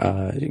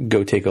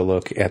go take a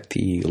look at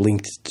the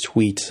linked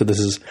tweet. So this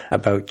is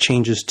about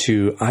changes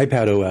to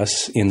iPad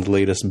OS in the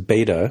latest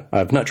beta.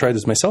 I've not tried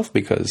this myself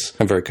because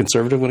I'm very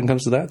conservative when it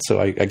comes to that,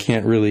 so I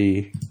can't really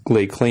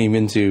lay claim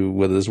into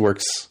whether this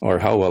works or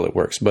how well it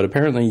works. But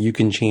apparently you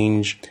can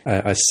change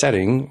a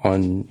setting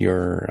on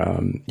your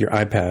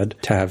iPad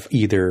to have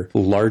either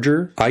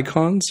larger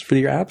icons for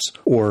your apps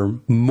or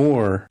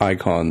more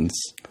icons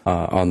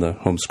on the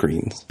home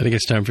screens. I think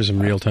it's time for some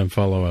real-time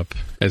follow-up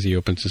as he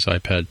opens his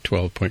iPad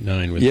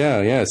 12.9 with see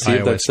iOS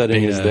if that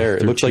setting is there.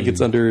 It looks like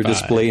it's under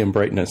display and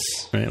brightness.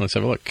 Right, let's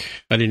have a look.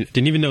 I didn't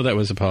even know that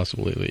was a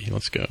possibility.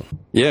 Let's go.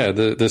 Yeah,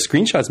 the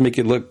screenshots make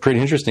it look pretty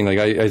interesting. Like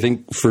I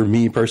think for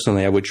me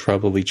personally, I would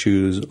probably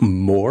choose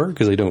more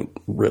because I don't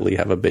really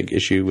have a big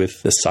issue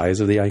with the size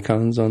of the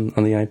icons on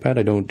the iPad.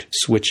 I don't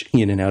switch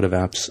in and out of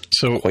apps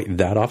quite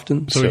that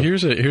often. So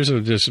here's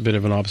just a bit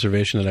of an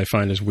observation that I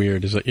find is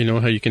weird. Is that, you know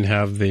how you can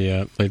have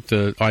the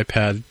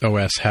iPad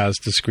OS has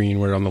the screen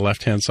where on the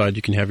left-hand side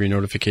you can have your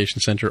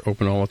notification center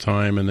open all the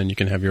time, and then you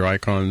can have your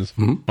icons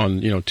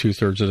on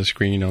 2/3 of the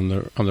screen on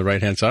the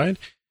right-hand side.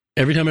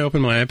 Every time I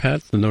open my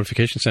iPad, the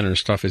notification center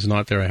stuff is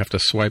not there. I have to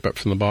swipe up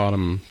from the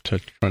bottom to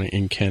try to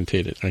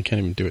incantate it. I can't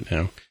even do it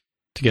now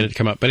to get it to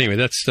come up. But anyway,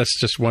 that's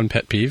just one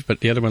pet peeve. But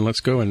the other one, let's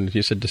go. And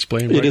you said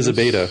display and brightness. It is a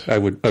beta, I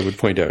would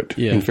point out,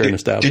 in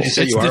fairness to Apple. Did you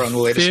say you are on the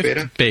latest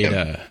beta?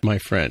 Beta, my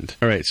friend.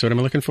 All right, so what am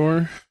I looking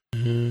for?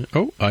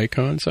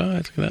 Icon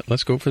size. Look at that.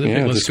 Let's go for the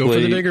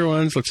bigger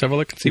ones. Let's have a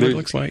look and see what it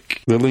looks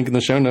like. The link in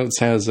the show notes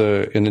has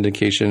an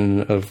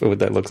indication of what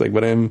that looks like.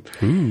 But I'm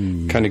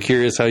kind of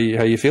curious how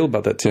you feel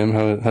about that, Tim.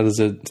 How does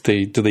it?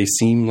 Do they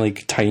seem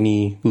like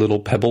tiny little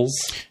pebbles?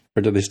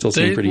 Or do they still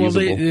seem pretty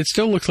usable? It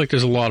still looks like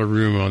there's a lot of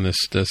room on this.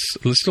 It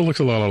still looks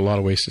a lot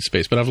of wasted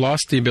space. But I've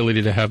lost the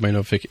ability to have my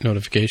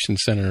notification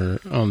center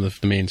on the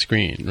main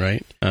screen,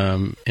 right?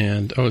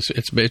 It's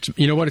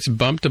you know what? It's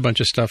bumped a bunch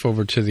of stuff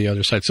over to the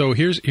other side. So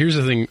here's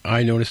the thing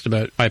I noticed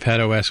about iPad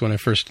OS when I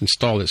first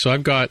installed it. So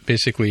I've got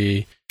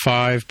basically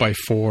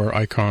 5x4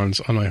 icons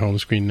on my home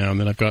screen now, and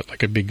then I've got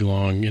like a big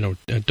long,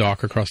 a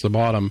dock across the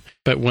bottom.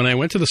 But when I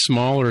went to the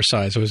smaller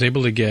size, I was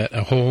able to get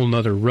a whole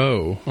nother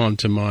row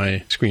onto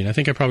my screen. I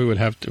think I probably would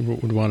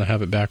want to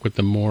have it back with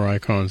the more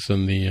icons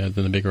than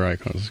the bigger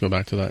icons. Let's go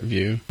back to that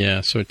view. Yeah,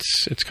 so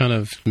it's kind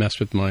of messed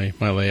with my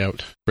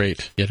layout.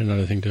 Great, yet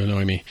another thing to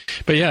annoy me.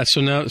 But yeah,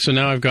 so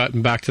now I've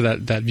gotten back to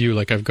that view.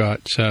 Like I've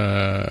got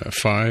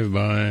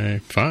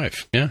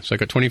 5x5. Yeah, so I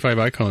got 25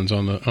 icons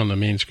on the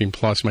main screen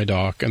plus my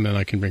dock, and then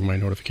I can bring my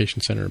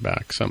notification center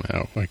back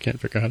somehow. I can't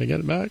figure out how to get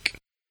it back.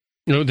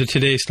 No, the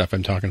Today stuff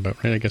I'm talking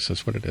about, right? I guess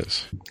that's what it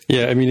is.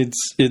 Yeah, I mean,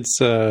 it's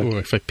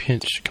if I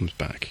pinch, it comes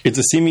back. It's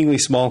a seemingly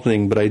small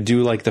thing, but I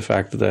do like the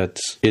fact that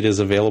it is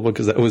available,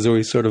 because that was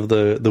always sort of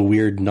the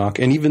weird knock.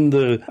 And even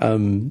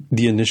the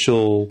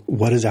initial,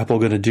 what is Apple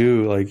going to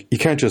do? Like, you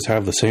can't just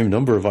have the same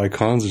number of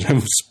icons and have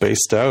them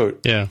spaced out.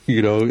 Yeah.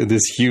 You know,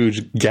 this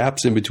huge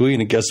gaps in between.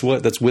 And guess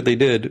what? That's what they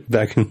did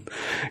back in,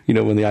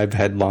 when the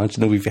iPad launched.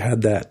 And then we've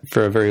had that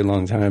for a very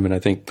long time. And I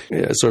think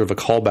sort of a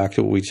callback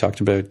to what we talked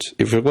about.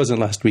 If it wasn't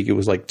last week, it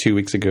was like 2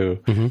 weeks ago.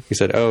 Mm-hmm. We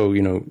said,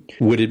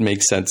 would it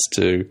make sense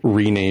to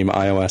rename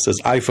iOS as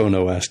iPhone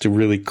OS to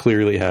really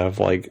clearly have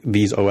like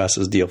these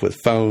OSs deal with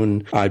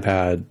phone,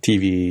 iPad,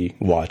 TV,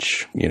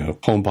 watch,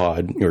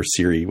 HomePod or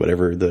Siri,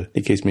 whatever the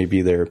case may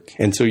be there.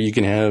 And so you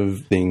can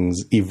have things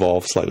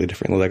evolve slightly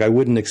differently. Like, I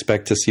wouldn't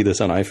expect to see this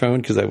on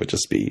iPhone, because that would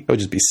just be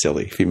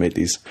silly if you made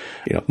these,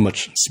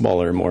 much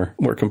smaller, more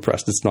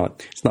compressed. It's not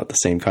the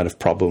same kind of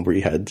problem where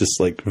you had just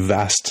like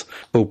vast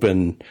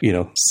open,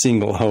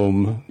 single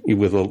home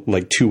with a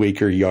like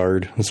 2-acre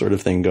yard sort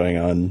of thing going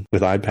on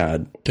with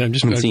iPad.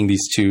 I'm seeing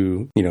these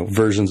two,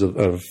 versions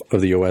of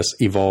the OS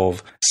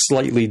evolve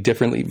slightly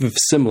differently,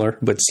 similar,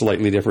 but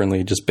slightly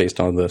differently, just based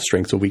on the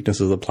strengths and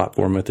weaknesses of the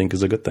platform, I think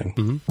is a good thing.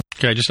 Mm-hmm.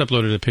 Okay, I just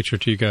uploaded a picture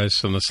to you guys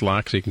on the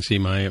Slack so you can see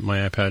my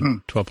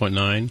iPad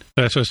 12.9.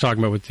 That's what I was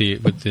talking about with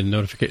the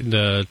notification.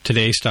 The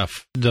Today stuff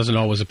doesn't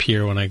always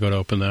appear when I go to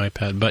open the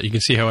iPad, but you can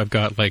see how I've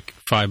got like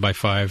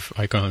 5x5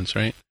 icons,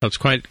 right? So it's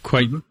quite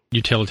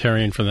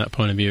utilitarian from that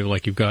point of view.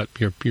 Like, you've got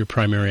your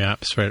primary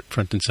apps right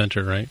front and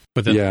center, right?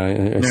 But then,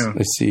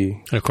 I see.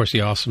 And of course,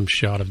 the awesome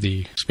shot of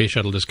the Space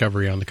Shuttle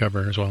Discovery on the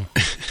cover as well.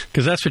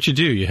 Because that's what you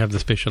do. You have the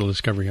Space Shuttle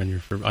Discovery on your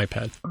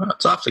iPad. Well,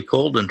 it's awfully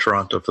cold in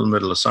Toronto for the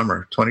middle of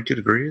summer. 22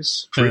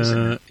 degrees?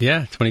 Freezing.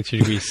 22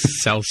 degrees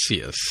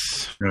Celsius.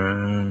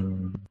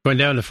 Going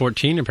down to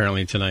 14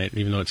 apparently tonight,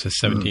 even though it says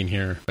 17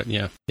 here. But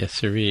yeah. Yes,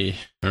 sirree.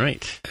 All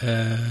right.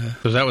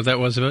 Was that what that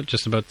was about?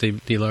 Just about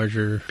the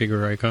larger,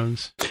 bigger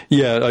icons?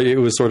 Yeah, it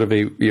was sort of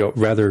a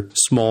rather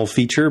small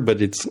feature,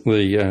 but it's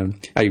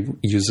I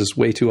use this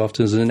way too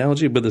often as an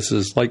analogy, but this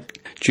is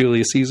like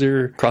Julius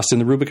Caesar crossing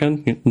the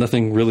Rubicon.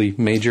 Nothing really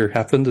major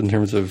happened in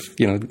terms of,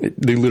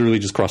 they literally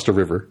just crossed a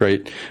river,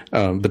 right?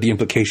 But the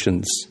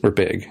implications were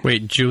big.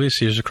 Wait, Julius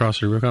Caesar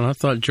crossed the Rubicon? I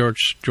thought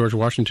George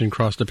Washington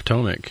crossed the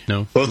Potomac.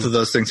 No? Both of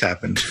those things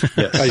happened.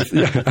 Yes.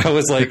 I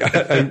was like,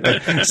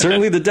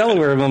 certainly the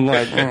Delaware. I'm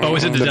like, oh,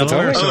 is it the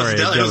Delaware? Sorry,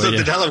 it was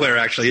the Delaware,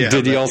 actually, yeah.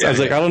 Did he also? I was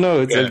like, I don't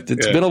know.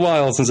 It's been a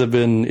while since I've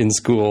been in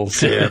school.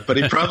 So. Yeah, but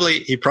he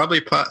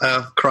probably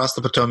crossed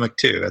the Potomac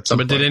too at some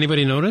point. But did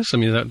anybody notice? I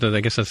mean,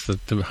 I guess that's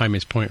the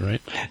Jaime's point,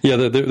 right? Yeah,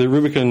 the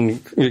Rubicon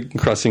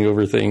crossing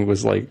over thing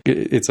was like,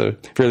 it's a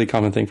fairly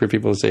common thing for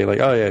people to say, like,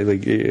 oh yeah,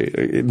 like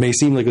it may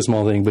seem like a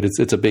small thing, but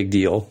it's a big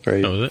deal,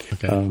 right? Oh, is it?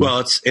 Okay.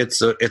 Well,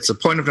 it's a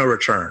point of no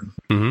return,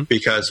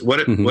 because what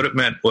it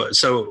meant was,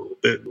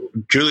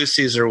 Julius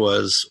Caesar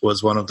was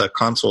one of the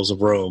consuls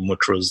of Rome,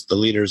 which was the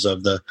leaders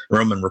of the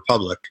Roman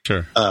Republic.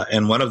 Sure.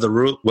 And one of the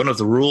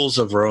rules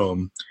of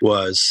Rome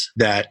was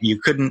that you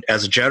couldn't,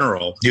 as a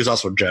general, he was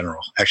also a general.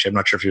 Actually, I'm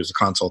not sure if he was a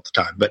consul at the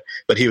time,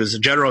 but he was a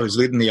general who's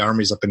leading the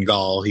armies up in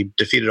Gaul. He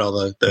defeated all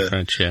the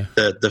French,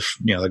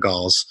 the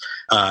Gauls.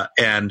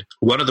 And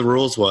one of the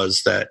rules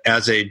was that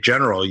as a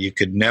general, you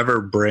could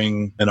never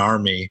bring an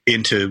army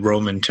into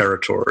Roman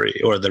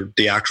territory or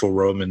the actual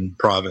Roman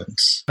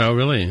province. Oh,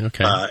 really?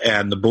 Okay.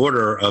 And the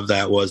border of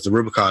that was the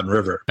Rubicon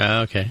River.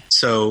 Okay.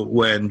 So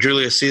when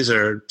Julius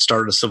Caesar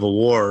started a civil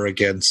war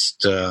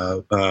against,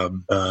 who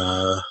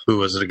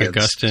was it against?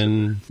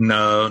 Augustine?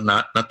 No,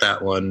 not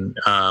that one.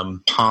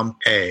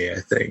 Pompey,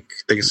 I think.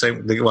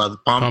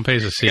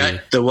 Pompey's a city.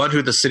 The one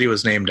who the city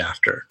was named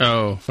after.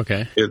 Oh,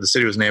 okay. The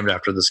city was named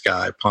after this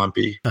guy,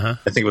 Pompey. Uh-huh.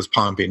 I think it was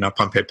Pompey, not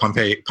Pompey.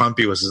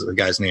 Pompey was the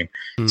guy's name.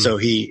 Mm. So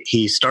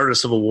he started a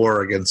civil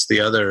war against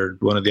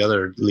one of the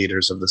other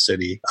leaders of the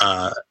city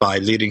by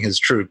leading his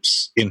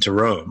troops into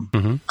Rome.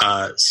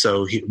 Mm-hmm.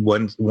 So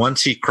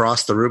once he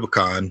crossed the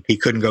Rubicon, he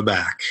couldn't go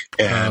back,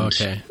 and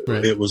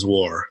it was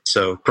war.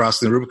 So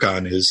crossing the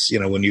Rubicon is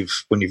when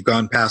you've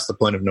gone past the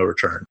point of no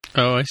return.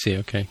 Oh, I see.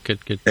 Okay, good.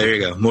 There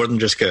you go. More than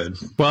just good.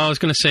 Well, I was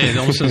going to say it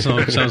almost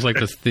sounds like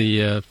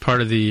the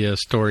part of the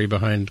story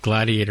behind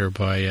Gladiator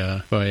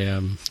by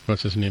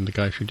what's his name? The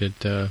guy who did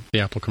the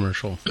Apple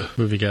commercial,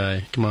 movie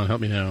guy. Come on,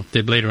 help me now.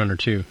 Did Blade Runner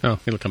 2. Oh,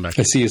 he'll come back.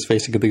 I see his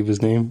face. I can think of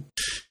his name.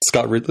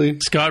 Scott Ridley.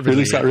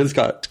 Ridley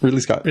Scott.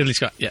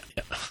 Yeah.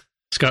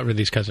 Scott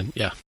Ridley's cousin.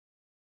 Yeah.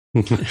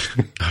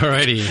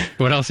 Alrighty,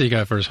 what else you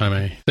got for us,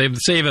 Jaime?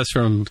 Save us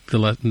from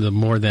the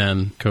more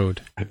than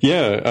code.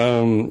 Yeah,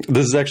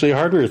 this is actually a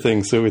hardware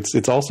thing, so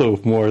it's also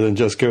more than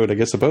just code,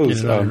 I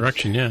suppose.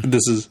 Direction, yeah.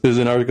 There's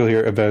an article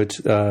here about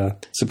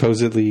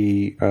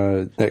supposedly,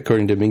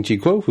 according to Ming-Chi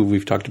Kuo, who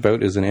we've talked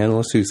about, is an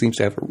analyst who seems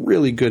to have a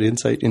really good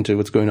insight into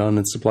what's going on in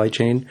the supply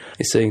chain.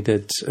 He's saying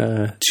that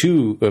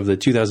 2 of the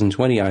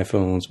 2020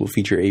 iPhones will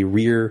feature a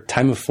rear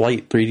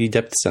time-of-flight 3D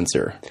depth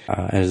sensor.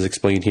 As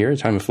explained here,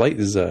 time of flight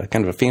is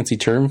kind of a fancy fancy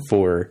term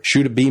for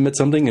shoot a beam at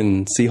something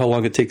and see how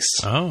long it takes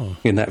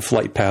in that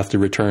flight path to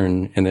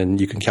return, and then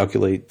you can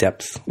calculate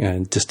depth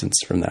and distance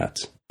from that.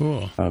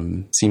 Cool.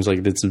 Seems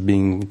like it's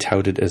being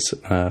touted as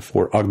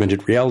for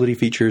augmented reality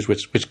features,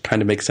 which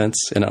kind of makes sense,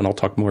 and I'll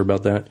talk more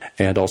about that.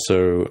 And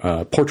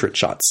also portrait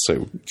shots. So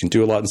you can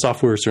do a lot in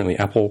software. Certainly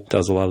Apple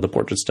does a lot of the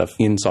portrait stuff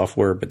in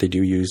software, but they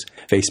do use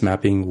face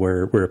mapping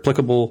where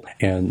applicable,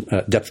 and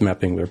depth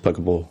mapping where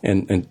applicable,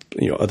 and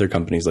other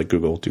companies like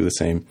Google do the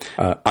same.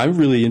 I'm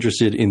really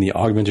interested in the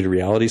augmented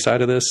reality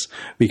side of this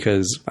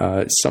because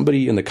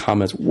somebody in the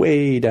comments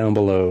way down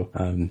below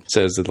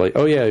says that, like,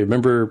 oh yeah,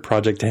 remember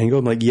Project Tango?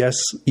 I'm like,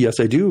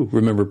 Yes, I do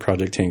remember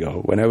Project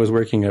Tango. When I was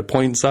working at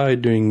Point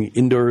Inside doing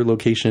indoor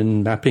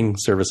location mapping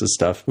services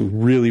stuff,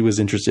 really was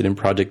interested in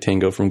Project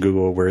Tango from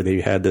Google, where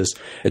they had this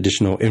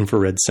additional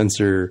infrared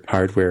sensor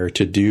hardware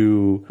to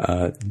do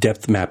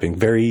depth mapping,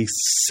 very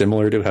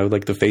similar to how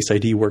like the Face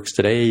ID works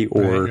today,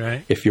 or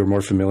right. If you're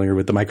more familiar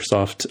with the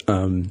Microsoft,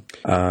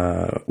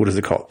 what is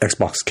it called?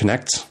 Xbox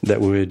Connect,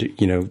 that would,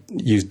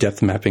 use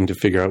depth mapping to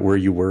figure out where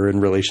you were in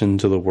relation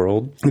to the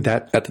world.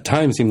 That at the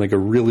time seemed like a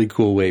really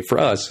cool way for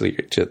us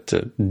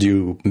to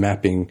do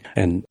mapping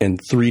and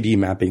 3D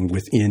mapping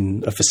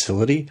within a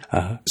facility.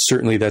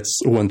 Certainly that's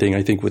one thing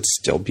I think would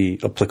still be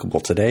applicable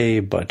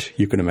today, but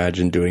you can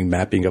imagine doing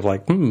mapping of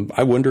like,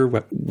 I wonder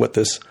what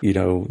this,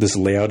 this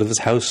layout of this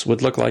house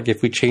would look like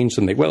if we changed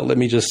something. Well, let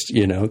me just,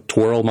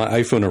 twirl my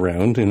iPhone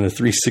around in a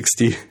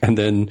 360 and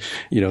then,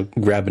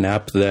 grab an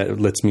app that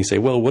lets me say,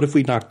 well, what if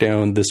we knock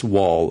down this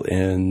wall,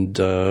 and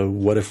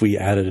what if we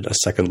added a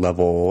second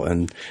level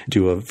and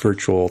do a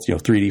virtual,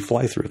 3D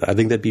fly through that? I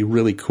think that'd be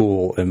really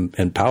cool and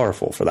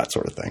powerful for that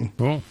sort of thing.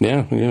 Cool.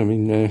 Yeah. I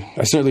mean,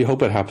 I certainly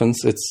hope it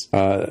happens. It's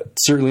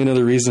certainly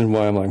another reason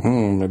why I'm like,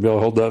 maybe I'll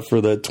hold up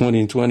for the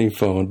 2020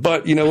 phone.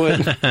 But you know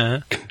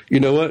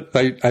what?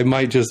 I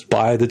might just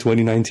buy the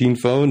 2019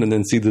 phone and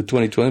then see the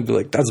 2020 and be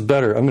like, that's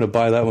better. I'm going to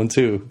buy that one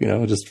too.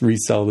 Just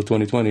resell the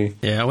 2020.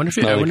 Yeah. I wonder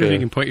if you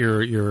can put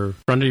your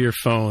front of your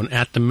phone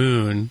at the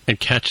moon and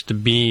catch the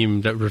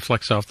beam that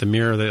reflects off the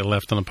mirror that it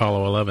left on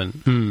Apollo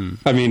 11.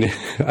 I mean,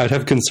 I'd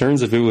have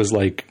concerns if it was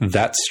like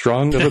that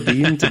strong of a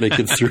beam to make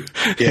it through.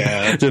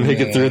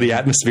 It through the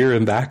atmosphere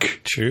and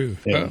back. True.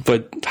 Yeah.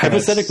 But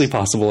hypothetically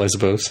possible, I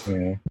suppose.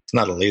 Yeah. It's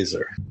not a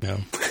laser. No.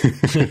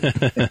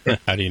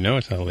 How do you know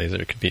it's not a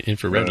laser? It could be an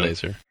infrared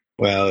laser.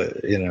 Well,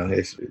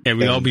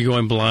 we'd all be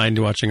going blind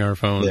watching our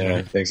phones. Yeah,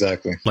 right?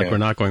 exactly. We're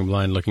not going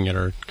blind looking at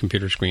our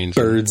computer screens.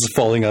 Birds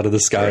falling out of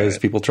the sky as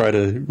people try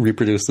to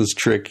reproduce this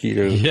trick.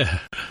 Yeah.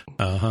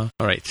 All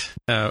right.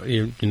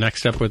 You're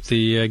next up with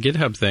the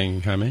GitHub thing,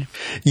 Jaime.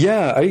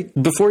 Yeah.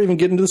 Before even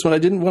getting into this one, I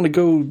didn't want to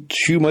go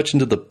too much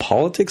into the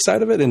politics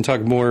side of it and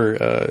talk more,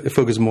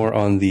 focus more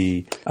on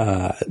the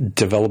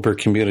developer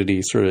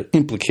community sort of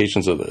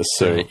implications of this.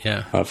 So,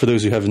 for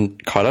those who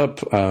haven't caught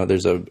up,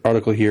 there's an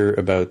article here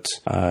about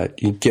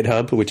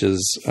GitHub, which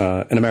is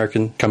an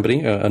American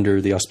company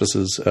under the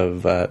auspices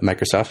of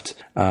Microsoft,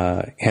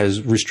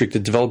 has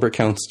restricted developer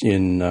accounts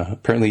in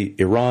apparently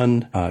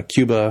Iran,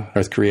 Cuba,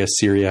 North Korea,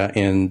 Syria,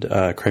 and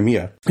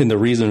Crimea. And the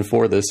reason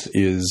for this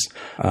is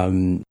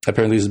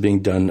apparently this is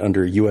being done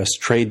under U.S.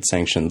 trade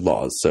sanction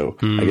laws. So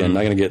again,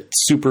 not going to get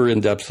super in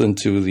depth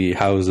into the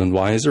hows and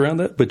whys around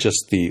that, but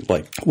just the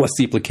what's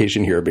the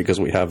implication here? Because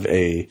we have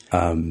a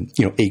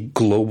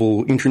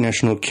global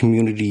international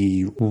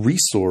community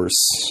resource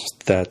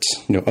that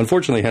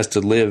unfortunately has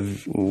to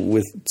live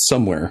with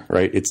somewhere,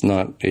 right? It's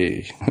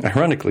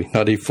ironically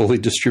not a fully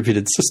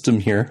distributed system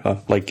here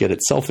like Git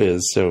itself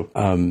is. So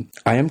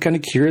I am kind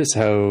of curious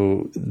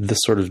how this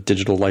sort of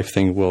digital life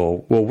thing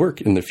will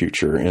work in the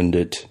future. And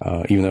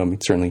even though I'm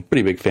certainly a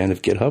pretty big fan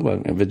of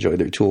GitHub, I've enjoyed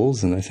their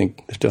tools and I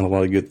think they've done a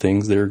lot of good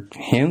things. Their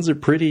hands are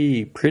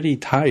pretty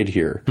tied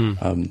here.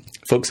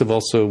 Folks have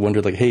also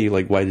wondered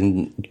why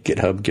didn't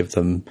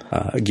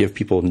GitHub give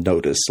people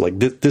notice?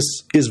 This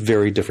is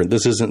very different.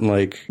 This isn't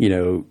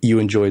you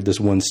enjoyed this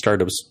one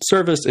startup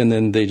service and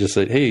then they just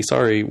said, hey,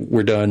 sorry,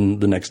 we're done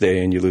the next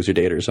day and you lose your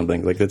data or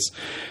something.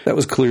 That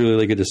was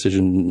clearly a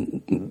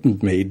decision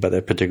made by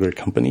that particular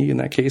company in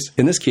that case.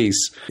 In this case,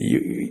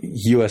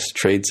 U.S.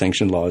 trade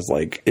sanction law is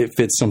if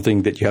it's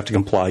something that you have to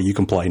comply, you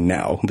comply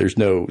now. There's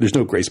no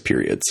grace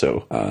period.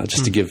 So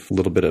just to give a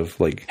little bit of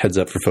heads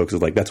up for folks,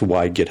 that's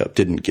why GitHub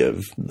didn't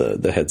give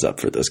the heads up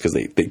for this, because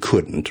they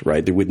couldn't,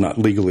 right? They would not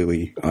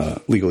legally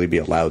be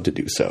allowed to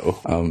do so.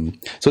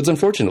 So it's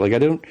unfortunate. I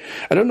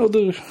don't know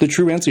the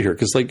true answer here,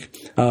 because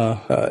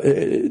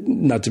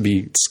not to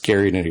be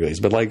scary in any ways,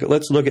 but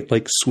let's look at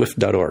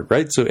Swift.org,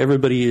 right? So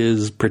everybody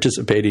is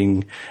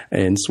participating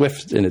in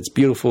Swift and it's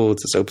beautiful.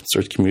 It's this open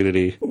source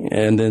community.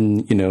 And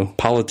then,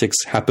 politics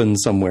happen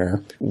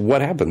somewhere.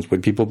 What happens?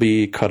 Would people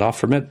be cut off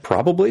from it?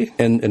 Probably.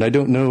 And I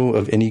don't know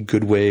of any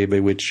good way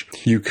by which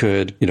you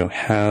could,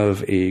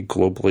 have a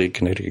globally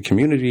connected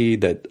community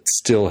that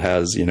still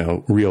has,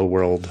 real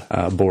world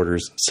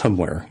borders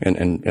somewhere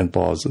and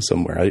laws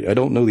somewhere. I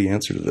don't know the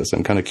answer to this.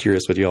 I'm kind of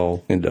curious what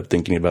y'all end up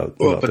thinking about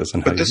this.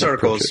 And but this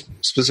article is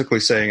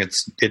specifically saying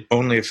it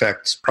only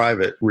affects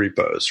private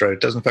repos, right? It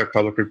doesn't affect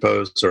public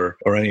repos or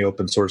any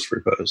open source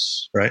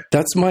repos, right?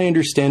 That's my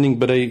understanding,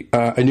 but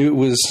I knew it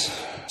was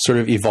sort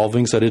of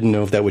evolving, so I didn't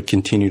know if that would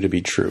continue to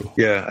be true.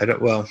 Yeah, I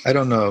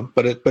don't know,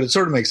 but it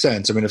sort of makes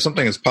sense. I mean, if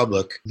something is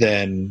public,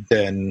 then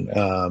they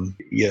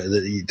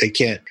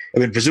can't. I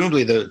mean,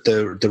 presumably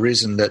the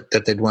reason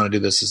that they'd want to do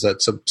this is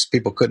that some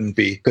people couldn't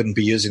be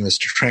using this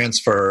to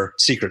transfer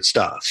secret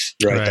stuff,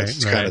 right?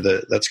 That's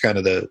kind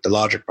of the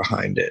logic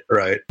behind it,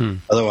 right?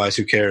 Otherwise,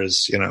 who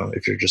cares?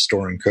 If you're just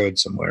storing code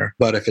somewhere.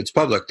 But if it's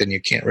public, then you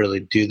can't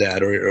really do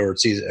that, or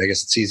it's easy. I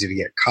guess it's easier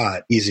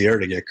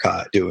to get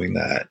caught doing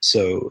that.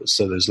 So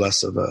there's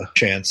less of a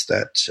chance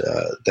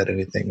that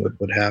anything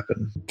would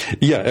happen.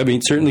 Yeah, I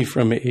mean, certainly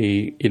from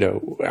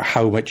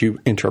how much you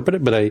interpret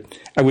it, but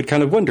I would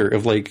kind of wonder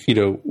if,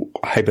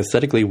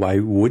 hypothetically, why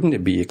wouldn't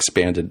it be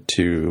expanded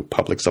to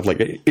public stuff?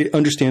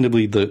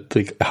 Understandably,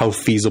 how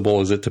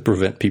feasible is it to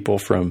prevent people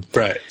from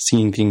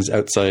seeing things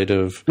outside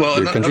of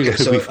their country? Okay,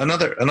 so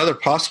another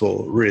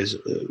possible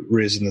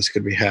reason this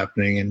could be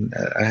happening, and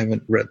I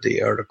haven't read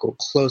the article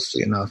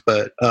closely enough,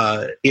 but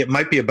it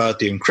might be about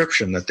the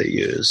encryption that they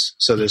use.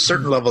 So there's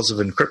certain levels of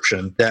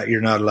encryption that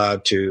you're not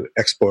allowed to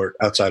export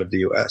outside of the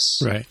U.S.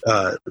 Right.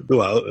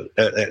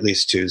 At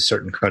least to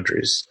certain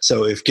countries.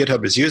 So if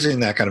GitHub is using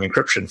that kind of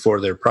encryption for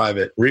their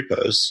private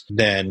repos,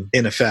 then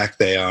in effect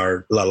they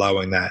are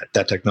allowing that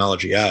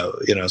technology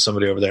out.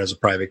 Somebody over there has a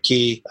private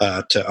key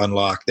to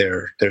unlock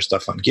their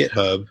stuff on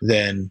GitHub.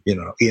 Then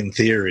in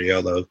theory,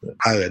 although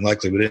highly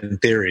unlikely, but in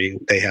theory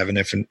they have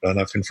enough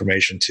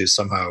information to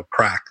somehow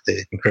crack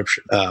the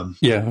encryption.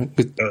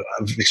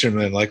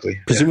 Extremely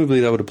unlikely. Presumably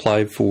that would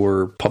apply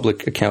for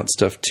public account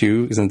stuff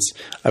too, since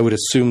I would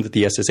assume that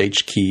the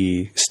SSH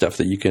key stuff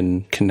that you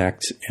can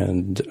connect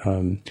and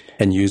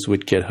use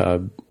with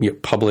GitHub,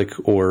 public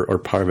or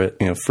private,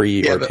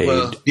 free or paid.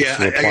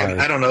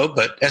 I don't know,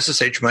 but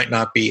SSH might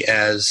not be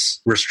as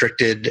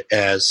restricted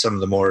as some of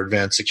the more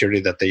advanced security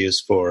that they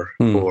use for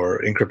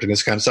encrypting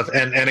this kind of stuff.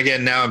 And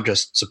again, now I'm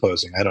just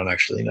supposing. I don't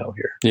actually know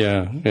here.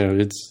 Yeah,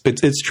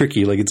 it's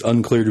tricky. It's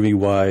unclear to me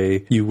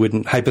why you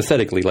wouldn't,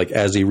 hypothetically,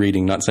 as a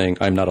reading, not saying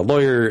I'm not a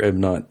lawyer, I'm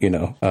not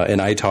an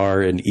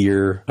ITAR, an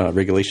EAR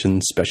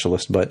regulation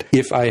specialist, but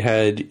if I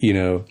had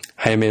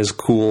Jaime's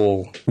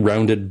cool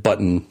rounded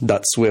button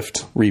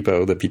 .swift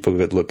repo that people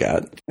could look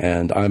at,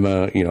 and I'm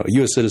a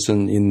U.S.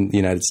 citizen in the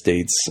United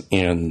States,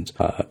 and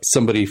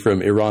somebody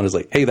from Iran is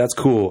like, hey, that's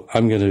cool,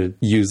 I'm going to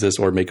use this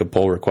or make a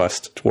pull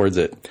request towards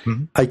it.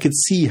 Mm-hmm. I could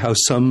see how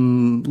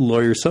some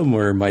lawyer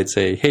somewhere might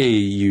say, hey,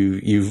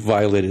 you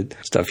violated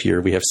stuff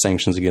here. We have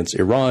sanctions against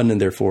Iran, and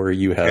therefore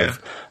you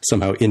have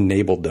somehow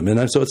enabled them.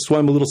 And so that's why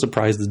I'm a little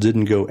surprised it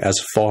didn't go as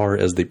far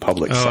as the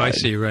public side. Oh, I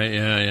see. Right.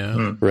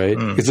 Yeah. Right.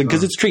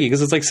 Because it's tricky.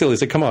 Because it's silly.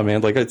 It's come on,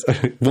 man.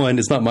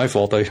 It's not my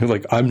fault.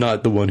 I'm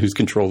not the one who's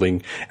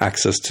controlling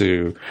access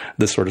to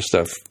this sort of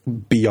stuff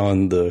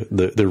beyond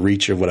the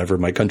reach of whatever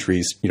my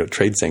country's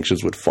trade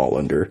sanctions would fall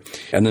under.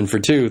 And then for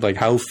two,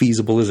 how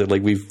feasible is it?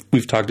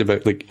 We've talked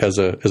about as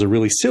a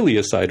really silly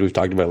aside, we've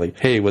talked about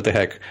hey, what the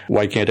heck?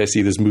 Why can't I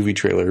see this movie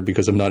trailer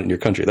because I'm not in your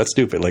country? That's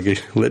stupid.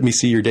 Let me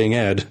see your dang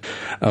ad.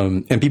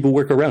 And people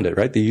work around it,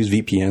 right? They use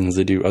VPNs.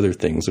 They do other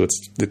things. So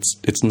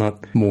it's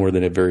not more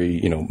than a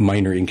very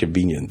minor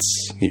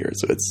inconvenience here.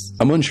 So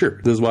I'm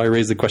unsure. This is why I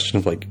raised the question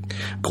of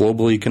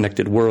globally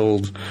connected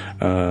world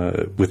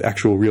with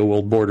actual real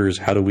world borders.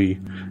 How do we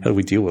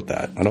deal with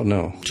that? I don't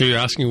know. So you're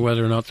asking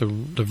whether or not the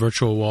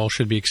virtual wall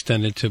should be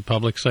extended to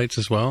public sites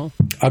as well?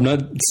 I'm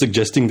not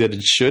suggesting that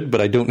it should,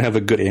 but I don't have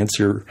a good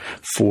answer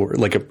for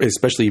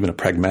especially even a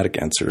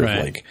pragmatic answer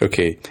of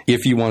okay,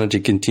 if you wanted to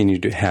continue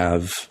to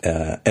have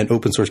an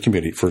open source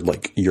community for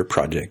your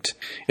project,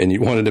 and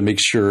you wanted to make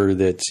sure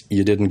that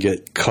you didn't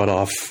get cut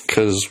off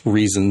because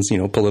reasons,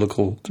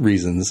 political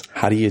reasons,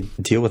 how do you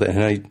deal with it?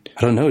 And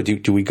I don't know.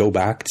 Do we go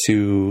back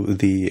to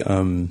the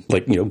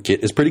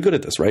Git is pretty good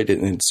at this, right?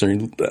 And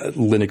certainly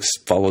Linux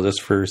followed this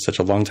for such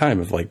a long time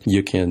of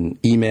you can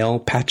email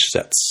patch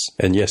sets,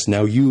 and yes,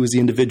 now you as the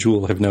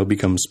individual have now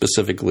become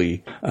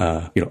specifically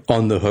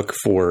on the hook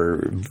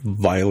for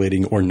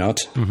violating or not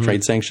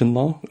trade sanction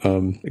law.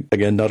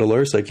 Again, not a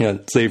lawyer, so I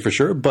can't say for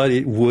sure, but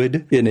it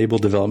would enable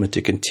development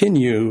to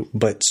continue,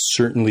 but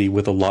certainly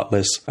with a lot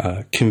less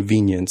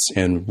convenience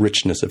and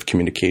richness of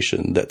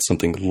communication that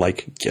something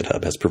like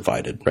GitHub has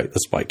provided, right?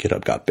 That's why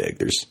GitHub got big.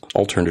 There's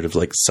alternatives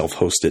like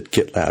self-hosted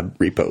GitLab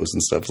repos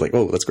and stuff. It's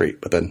oh, that's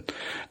great. But then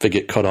if they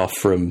get cut off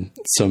from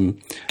some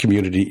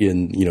community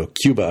in,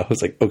 Cuba,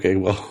 it's okay,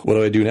 well, what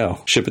do I do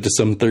now? Ship it to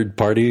some third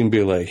party and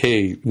be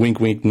hey, wink,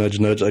 wink, nudge,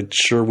 nudge. I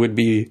sure would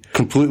be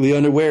completely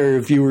unaware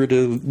if you were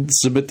to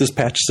submit this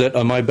patch set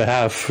on my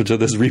behalf to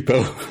this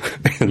repo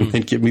and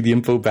then give me the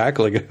info back.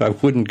 I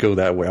wouldn't go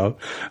that route.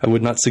 I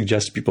would not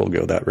suggest people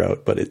go that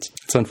route, but it's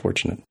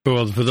unfortunate.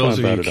 Well, for those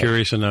of you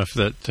curious enough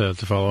that to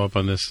follow up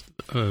on this,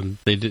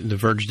 The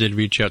Verge did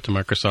reach out to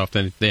Microsoft,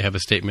 and they have a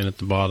statement at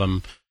the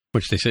bottom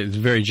which they say is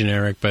very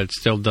generic, but it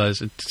still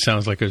does. It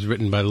sounds like it was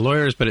written by the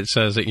lawyers, but it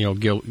says that,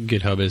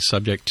 GitHub is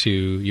subject to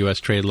U.S.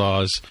 trade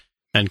laws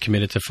and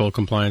committed to full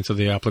compliance of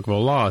the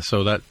applicable law.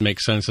 So that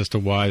makes sense as to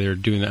why they're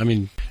doing that. I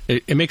mean,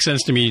 it makes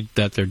sense to me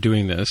that they're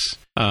doing this.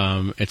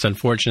 It's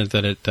unfortunate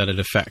that it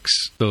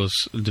affects those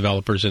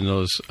developers in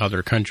those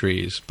other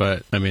countries,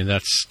 but I mean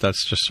that's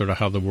just sort of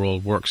how the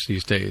world works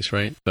these days,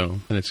 right? So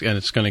and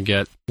it's going to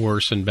get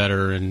worse and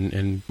better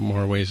in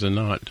more ways than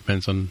not. It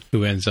depends on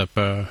who ends up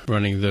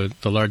running the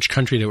large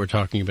country that we're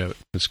talking about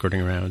and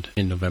skirting around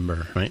in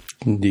November, right?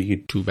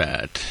 Indeed. Too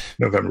bad.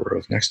 November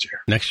of next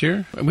year. Next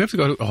year? We have to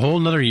go a whole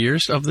another year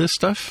of this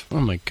stuff? Oh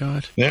my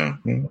God. Yeah.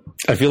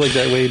 I feel like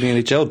that way in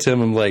the NHL,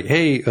 Tim. I'm like,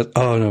 hey,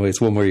 oh no,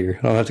 it's one more year.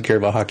 I don't have to care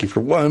about hockey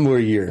for one more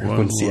year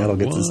when Seattle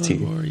gets his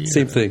team.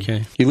 Same thing.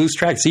 Okay. You lose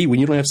track. See, when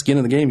you don't have skin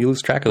in the game, you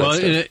lose track of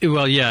that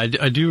stuff. Yeah,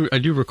 I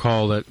do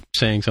recall that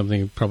saying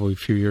something probably a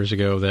few years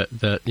ago that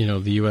the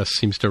U.S.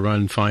 seems to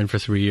run fine for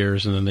 3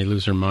 years and then they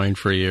lose their mind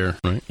for a year.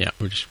 Right? Yeah,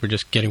 we're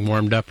just getting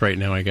warmed up right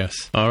now, I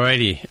guess.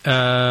 Alrighty.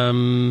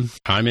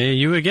 Jaime,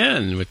 you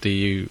again with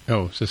the.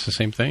 Oh, is this the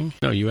same thing?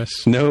 No,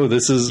 U.S. No,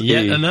 this is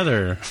yet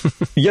another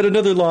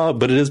law,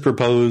 but it is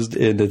proposed,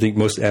 and I think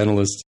most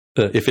analysts,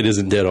 if it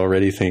isn't dead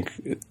already, think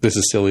this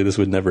is silly. This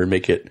would never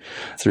make it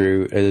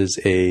through. As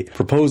a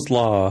proposed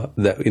law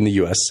that in the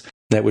U.S.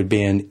 that would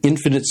ban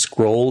infinite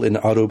scroll in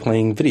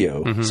auto-playing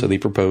video. Mm-hmm. So they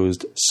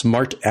proposed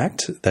SMART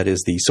Act, that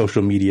is the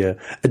Social Media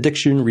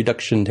Addiction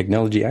Reduction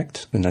Technology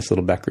Act. A nice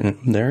little background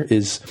there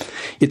is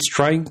it's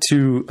trying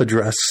to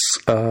address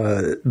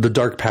the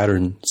dark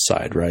pattern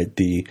side, right?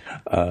 The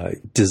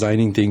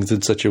designing things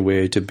in such a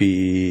way to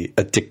be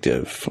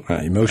addictive,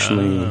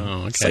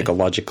 emotionally,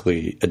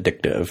 psychologically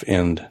addictive.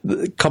 And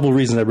a couple of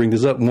reasons I bring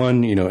this up.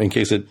 One, in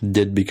case it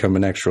did become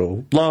an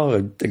actual law,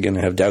 again,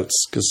 I have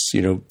doubts because,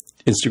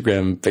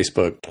 Instagram,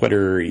 Facebook,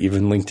 Twitter,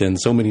 even LinkedIn,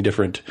 so many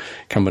different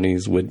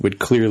companies would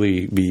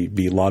clearly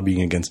be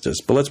lobbying against this.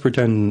 But let's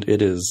pretend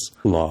it is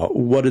law.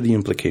 What are the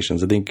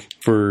implications? I think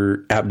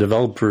for app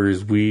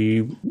developers,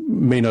 we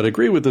may not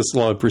agree with this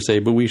law per se,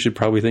 but we should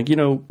probably think,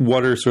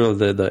 what are sort of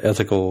the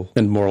ethical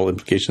and moral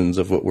implications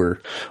of what we're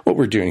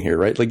doing here,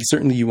 right? Like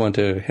certainly you want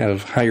to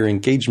have higher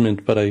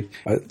engagement, but I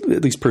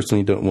at least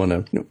personally don't want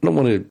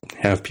to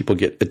have people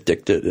get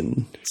addicted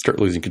and start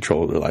losing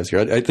control of their lives here.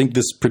 I think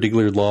this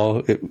particular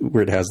law,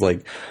 where it has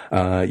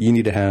you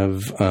need to have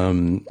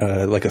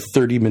like a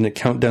 30-minute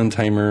countdown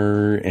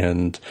timer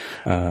and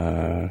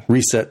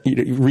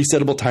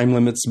resettable time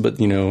limits,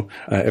 but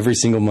every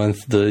single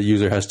month the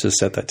user has to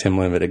set that time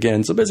limit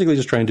again. So basically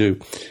just trying to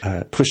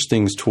push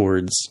things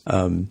towards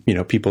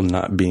people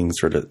not being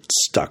sort of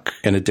stuck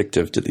and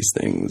addictive to these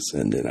things.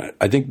 And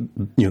I think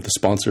the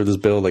sponsor of this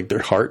bill, like their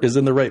heart is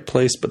in the right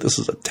place, but this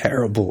is a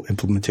terrible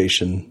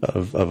implementation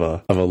of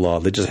a law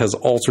that just has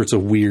all sorts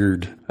of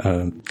weird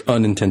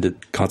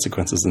unintended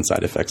consequences and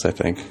side effects, I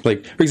think.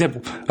 Like, for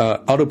example,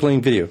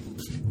 auto-playing video.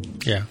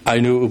 Yeah. I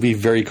know it would be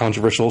very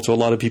controversial to a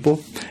lot of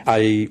people.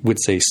 I would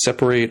say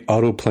separate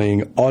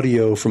auto-playing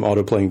audio from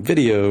auto-playing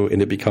video,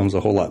 and it becomes a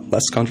whole lot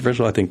less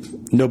controversial. I think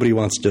nobody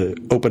wants to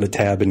open a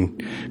tab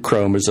in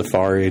Chrome or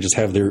Safari and just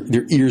have their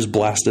ears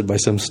blasted by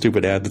some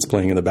stupid ad that's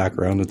playing in the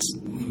background. That's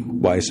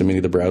why so many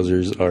of the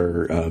browsers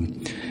are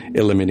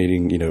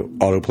eliminating,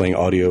 auto-playing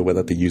audio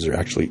without the user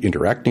actually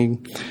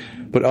interacting.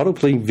 But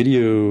auto-playing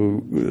video,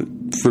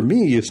 for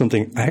me, is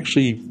something I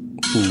actually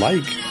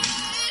like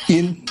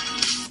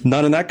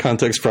not in that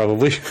context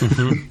probably,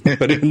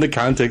 but in the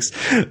context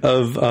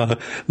of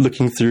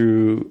looking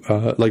through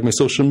like my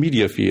social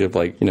media feed of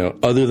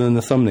other than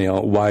the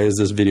thumbnail, why is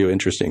this video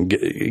interesting?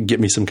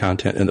 Get me some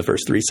content in the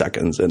first 3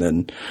 seconds and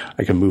then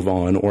I can move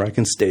on, or I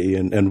can stay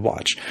and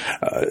watch.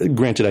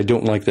 Granted, I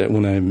don't like that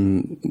when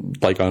I'm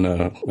on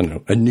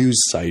a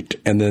news site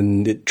and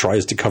then it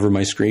tries to cover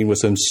my screen with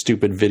some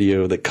stupid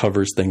video that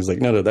covers things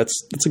no, that's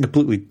a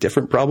completely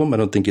different problem. I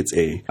don't think it's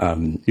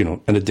an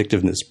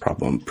addictiveness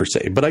problem per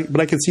se, but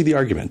I can see the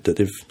argument that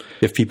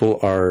if people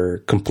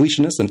are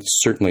completionists, and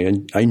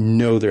certainly I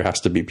know there has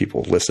to be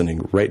people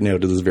listening right now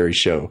to this very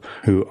show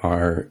who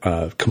are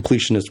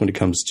completionists when it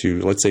comes to,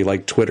 let's say,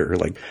 like Twitter.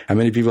 Like, how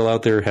many people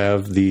out there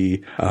have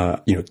the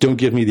don't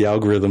give me the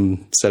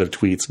algorithm set of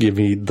tweets, give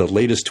me the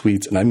latest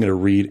tweets, and I'm going to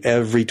read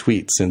every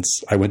tweet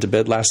since I went to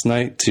bed last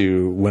night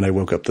to when I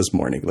woke up this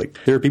morning. Like,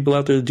 there are people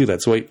out there that do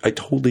that. So I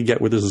totally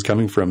get where this is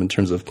coming from in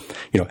terms of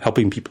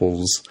helping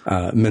people's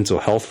mental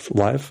health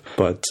life,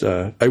 but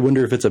I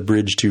wonder if it's a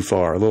bridge too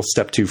far, a little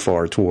step too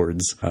far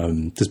towards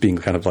just being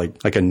kind of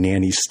like a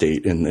nanny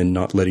state and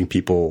not letting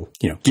people,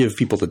 give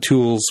people the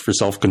tools for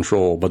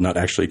self-control, but not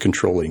actually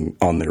controlling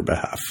on their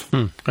behalf.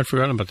 I'd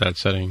forgotten about that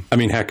setting. I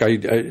mean, heck, I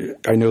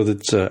know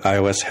that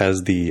iOS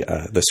has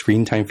the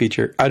screen time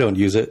feature. I don't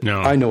use it. No.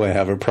 I know I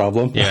have a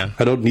problem. Yeah.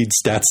 I don't need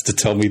stats to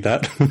tell me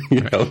that.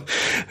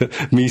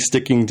 Me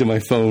sticking to my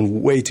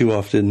phone way too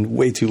often,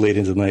 way too late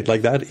into the night,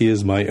 like that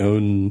is my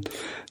own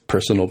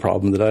personal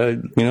problem that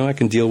I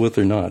can deal with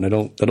or not. I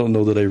don't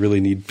know that I really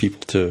need people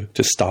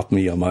to stop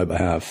me on my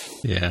behalf.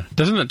 Yeah.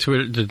 Doesn't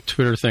the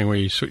Twitter thing where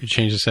you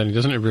change the setting,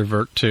 doesn't it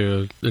revert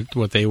to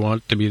what they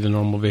want to be the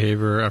normal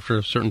behavior after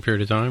a certain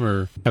period of time,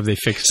 or have they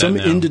fixed that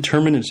now? Some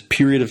indeterminate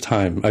period of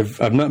time.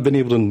 I've not been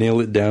able to nail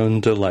it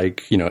down to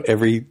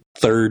every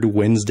third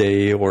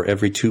Wednesday or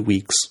every 2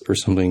 weeks or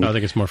something. I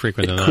think it's more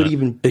frequent than that. Could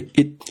even,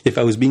 if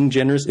I was being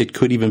generous, it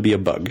could even be a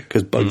bug,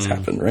 because bugs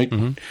happen, right?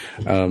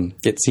 Mm-hmm.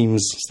 It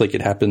seems like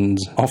it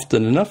happens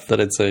often enough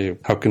that I'd say,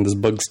 how can this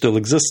bug still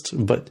exist?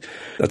 But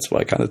that's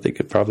why I kind of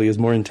think it probably is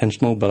more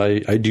intentional. But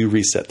I do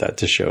reset that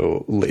to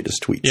show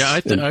latest tweets. Yeah,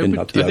 I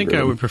think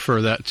I would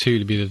prefer that too,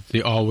 to be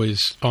the always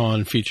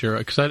on feature,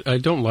 because I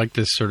don't like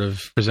this sort of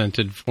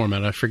presented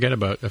format. I forget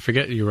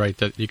you're right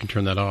that you can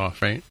turn that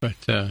off, right? But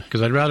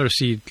because I'd rather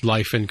see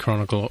life in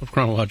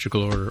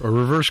chronological order, or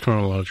reverse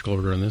chronological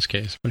order in this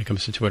case, when it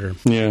comes to Twitter.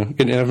 Yeah,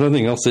 and if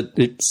nothing else,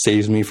 it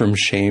saves me from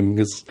shame,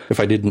 because if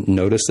I didn't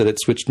notice that it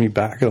switched me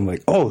back, I'm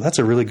like, oh, that's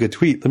a really good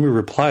tweet. Let me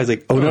reply. It's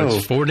like, no,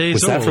 it's 4 days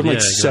was that old? From like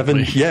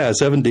exactly.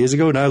 7 days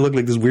ago? Now I look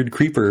like this weird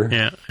creeper.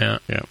 Yeah.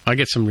 I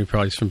get some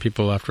replies from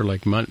people after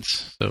like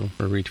months, or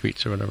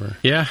retweets or whatever.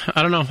 Yeah,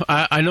 I don't know.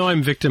 I know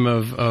I'm victim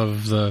of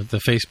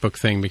the Facebook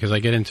thing, because I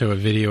get into a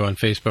video on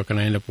Facebook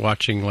and I end up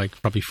watching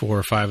like probably 4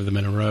 or 5 of them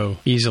in a row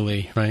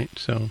easily. Right.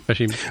 So,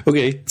 especially.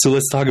 Okay. So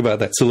let's talk about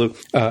that. So look,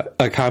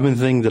 a common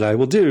thing that I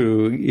will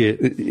do,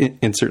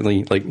 and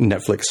certainly like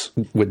Netflix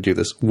would do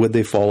this, would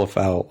they fall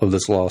afoul of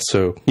this law?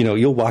 So,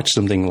 you'll watch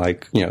something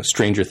like,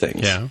 Stranger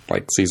Things,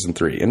 like season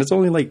 3, and it's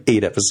only like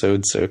 8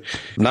 episodes. So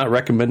I'm not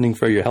recommending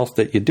for your health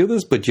that you do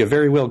this, but you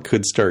very well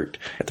could start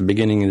at the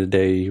beginning of the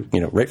day,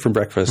 right from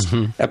breakfast,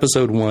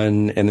 episode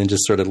 1, and then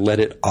just sort of let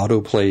it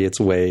autoplay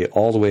its way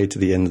all the way to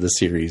the end of the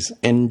series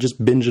and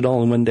just binge it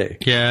all in one day.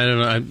 Yeah, I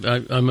don't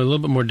know. I'm a little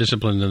bit more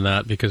disciplined than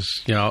that, because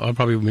I'll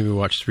probably maybe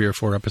watch 3 or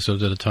 4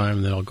 episodes at a time,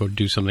 and then I'll go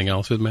do something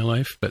else with my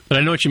life. But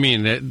I know what you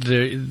mean.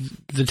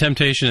 The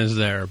temptation is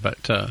there,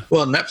 but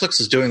well, Netflix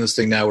is doing this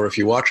thing now where if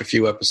you watch a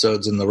few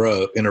episodes in a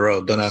row,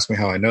 don't ask me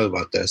how I know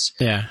about this.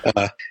 Yeah,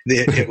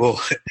 it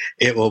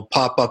will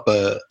pop up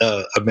a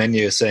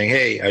menu saying,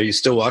 "Hey, are you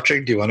still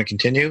watching? Do you want to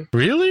continue?"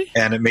 Really?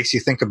 And it makes you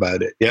think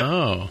about it. Yeah.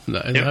 Oh,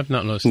 I've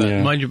not noticed that.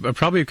 Yeah. Mind you,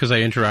 probably because I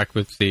interact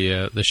with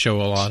the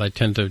show a lot, I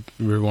tend to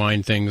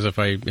rewind things if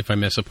I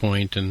miss a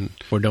point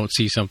or don't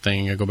see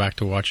something, I go back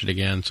to watch it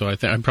again. So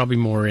I'm probably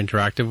more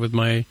interactive with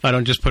I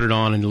don't just put it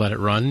on and let it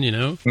run,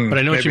 But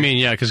I know what you mean,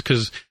 yeah,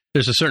 because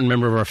there's a certain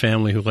member of our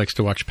family who likes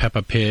to watch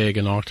Peppa Pig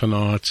and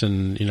Octonauts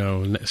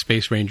and,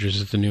 Space Rangers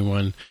is the new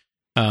one.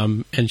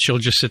 And she'll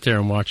just sit there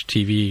and watch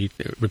TV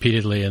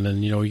repeatedly, and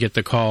then we get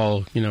the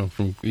call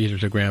from either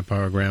to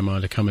grandpa or grandma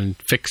to come and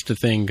fix the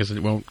thing because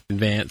it won't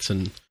advance,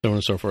 and so on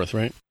and so forth,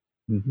 right?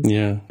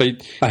 Yeah,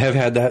 I have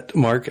had that,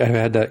 Mark. I've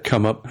had that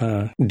come up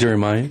during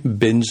my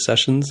binge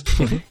sessions,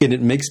 and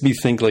it makes me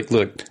think, like,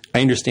 look,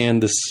 I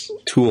understand this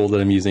tool that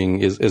I'm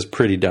using is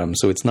pretty dumb,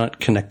 so it's not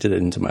connected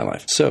into my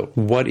life. So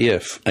what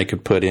if I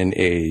could put in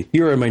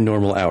here are my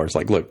normal hours?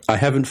 Like, look, I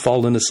haven't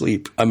fallen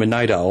asleep. I'm a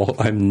night owl.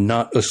 I'm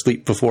not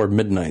asleep before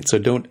midnight. So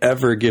don't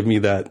ever give me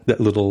that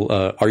little,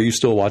 are you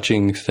still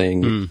watching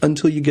thing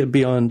until you get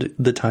beyond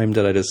the time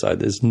that I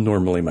decide is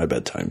normally my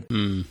bedtime.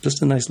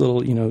 Just a nice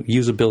little,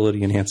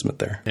 usability enhancement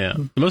there. Yeah.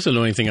 The most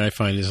annoying thing I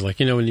find is, like,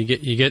 when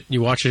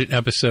you watch an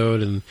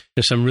episode and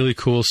there's some really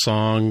cool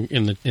song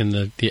in the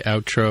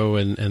outro,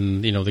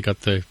 and they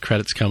got the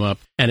credits come up,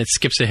 and it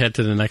skips ahead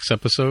to the next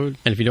episode.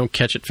 And if you don't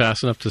catch it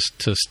fast enough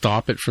to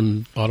stop it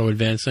from auto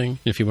advancing,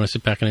 if you want to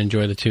sit back and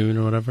enjoy the tune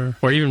or whatever,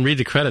 or even read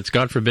the credits,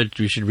 God forbid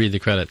we should read the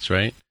credits,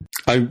 right?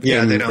 They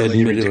don't let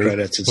you read the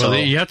credits.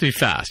 You have to be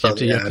fast.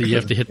 You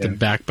have to hit the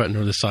back button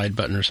or the side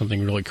button or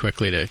something really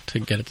quickly to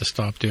get it to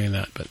stop doing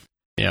that. But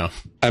yeah.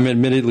 I'm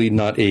admittedly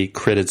not a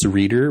credits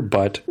reader,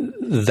 but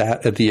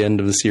that at the end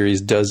of the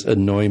series does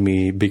annoy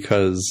me,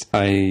 because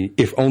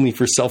if only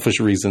for selfish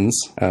reasons,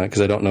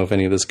 because I don't know if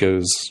any of this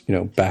goes,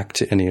 back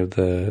to any of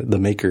the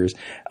makers,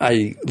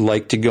 I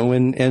like to go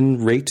in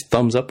and rate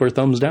thumbs up or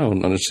thumbs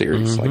down on a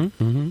series.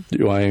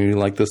 Do I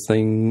like this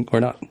thing or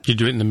not? Do you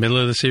do it in the middle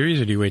of the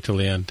series, or do you wait till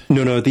the end?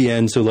 No, at the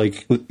end. So,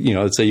 like,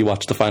 let's say you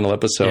watch the final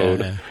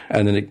episode,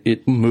 and then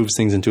it moves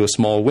things into a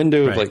small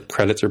window of, like,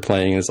 credits are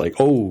playing, and it's like,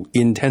 oh,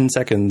 in 10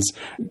 seconds,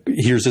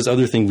 here's this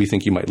other thing we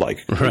think you might like.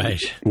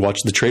 Right. Watch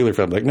the trailer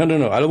for it. I'm like, no,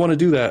 I don't want to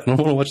do that. I don't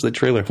want to watch the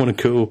trailer. I want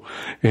to go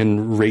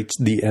and rate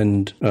the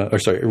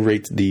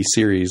rate the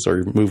series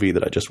or movie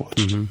that I just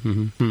watched.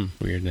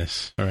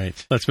 Weirdness. All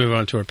right. Let's move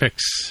on to our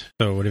picks.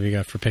 So what have you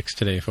got for picks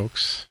today,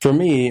 folks? For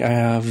me, I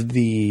have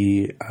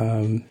the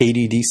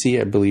ADDC,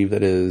 I believe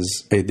that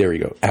is, there we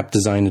go, App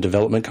Design and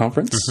Development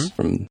Conference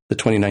from the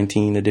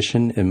 2019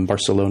 edition in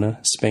Barcelona,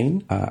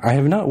 Spain. I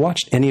have not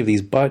watched any of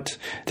these, but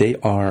they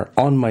are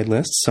on my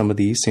list. Some of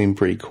these seem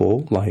pretty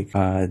cool, like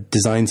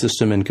design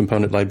system and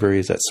component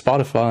libraries at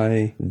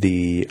Spotify,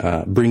 the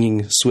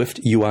Bringing Swift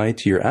UI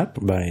to Your App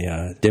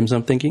by Dims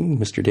I'm Thinking,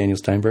 Mr. Daniel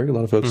Steinberg, a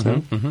lot of folks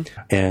know,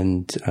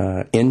 and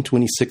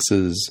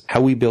N26's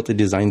How We Built a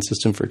Design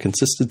System for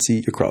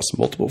Consistency Across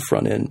Multiple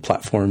Front-End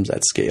Platforms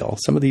at Scale.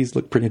 Some of these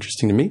look pretty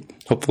interesting to me.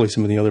 Hopefully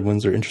some of the other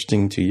ones are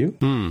interesting to you.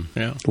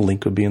 Yeah. The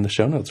link would be in the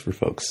show notes for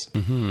folks.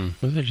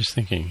 What was I just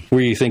thinking?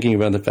 Were you thinking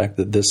about the fact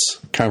that this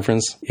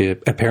conference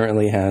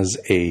apparently has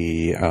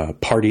a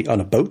party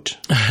on a boat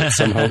that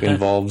somehow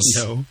involves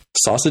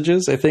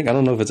sausages, I think? I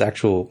don't know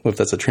if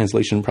that's a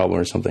translation problem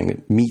or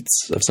something.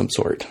 Meats of some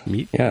sort.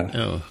 Meat? Yeah.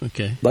 Oh,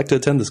 okay. I'd like to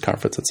attend this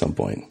conference at some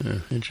point.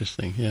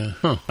 Interesting. Yeah.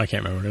 I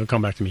can't remember. It'll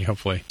come back to me,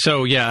 hopefully.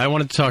 So, yeah, I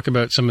wanted to talk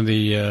about some of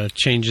the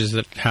changes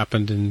that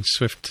happened in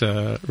Swift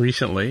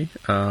recently.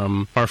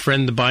 Our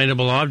friend, the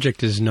bindable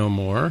object, is no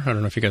more. I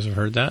don't know if you guys have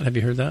heard that. Have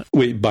you heard that?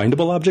 Wait,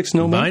 bindable objects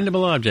no more?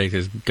 Bindable object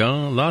is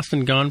gone, lost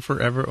and gone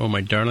forever. Oh,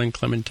 my darling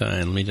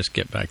Clementine. Let me just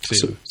get back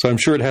to... So I'm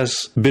sure it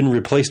has been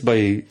replaced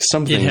by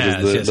something. It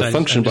has, the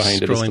function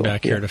behind it is scrolling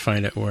back here to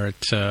find it where it...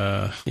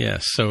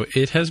 so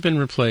it has been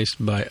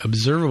replaced by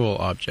observable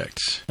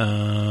objects.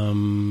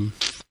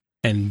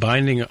 And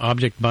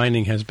object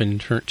binding has been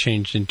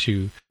changed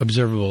into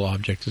observable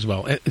object as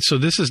well. So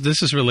this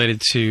is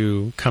related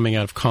to coming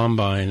out of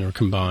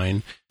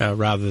Combine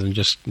rather than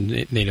just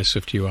native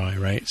Swift UI,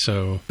 right?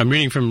 So I'm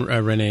reading from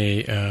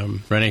Rene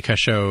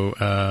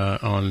Cachot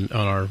on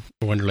our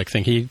Wonderlic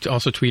thing. He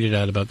also tweeted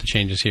out about the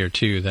changes here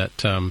too.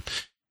 That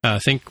I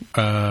think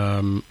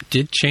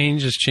did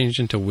change is changed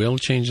into will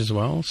change as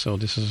well. So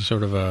this is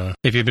sort of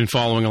if you've been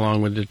following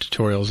along with the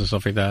tutorials and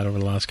stuff like that over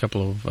the last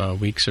couple of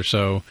weeks or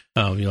so,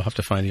 you'll have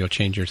to find you'll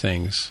change your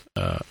things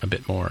a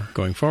bit more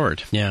going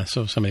forward. Yeah,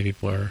 so so many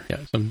people are,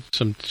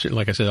 some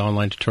like I said,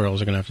 online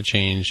tutorials are going to have to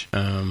change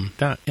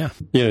that. Yeah.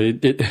 Yeah,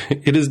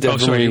 it is definitely... Oh,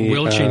 sorry,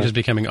 will change is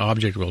becoming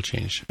object will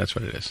change. That's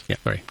what it is. Yeah,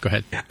 sorry, go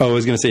ahead. Oh, I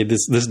was going to say,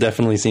 this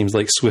definitely seems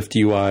like Swift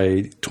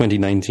UI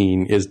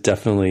 2019 is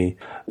definitely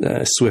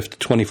Swift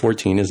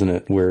 2014, isn't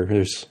it? Where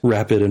there's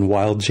rapid and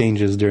wild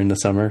changes during the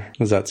summer.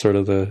 Is that sort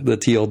of the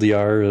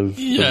TLDR of...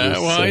 Yeah,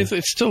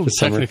 it's still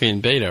technically in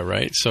beta,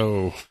 right?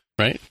 So...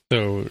 Right.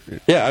 So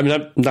yeah, I mean,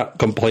 I'm not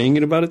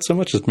complaining about it so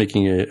much, just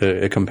making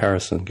a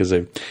comparison, because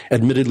I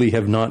admittedly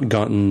have not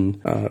gotten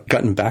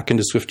back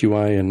into Swift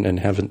UI and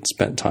haven't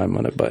spent time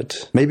on it.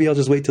 But maybe I'll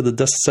just wait till the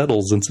dust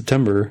settles in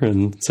September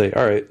and say,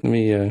 all right, let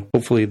me.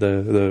 Hopefully,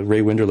 the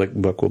Ray Winderlich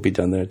book will be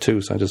done there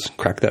too. So I just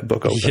crack that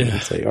book open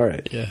and say, all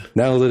right,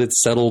 now that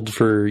it's settled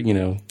for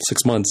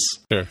 6 months,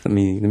 let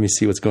me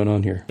see what's going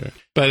on here. Sure.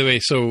 By the way,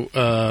 so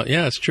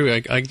it's true.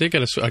 I did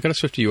get I got a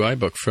Swift UI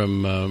book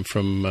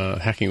from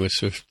Hacking with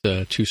Swift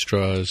 2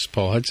 Straws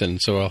Paul Hudson.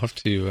 So I'll have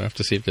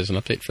to see if there's an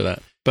update for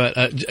that. But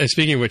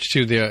speaking of which,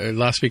 too,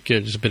 last week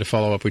just a bit of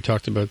follow up. We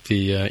talked about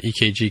the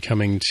EKG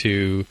coming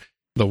to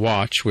the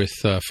watch with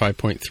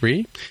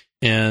 5.3,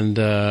 and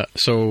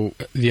so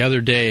the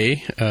other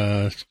day.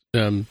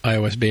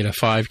 iOS Beta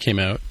 5 came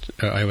out,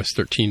 iOS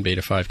 13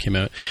 Beta 5 came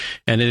out,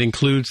 and it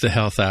includes the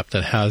health app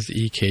that has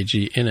the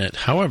EKG in it.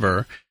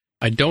 However,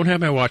 I don't have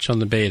my watch on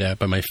the beta,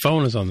 but my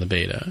phone is on the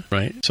beta,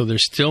 right? So they're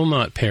still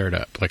not paired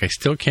up. Like, I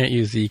still can't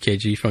use the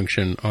EKG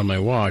function on my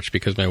watch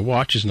because my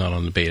watch is not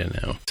on the beta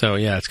now. So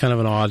yeah, it's kind of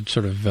an odd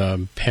sort of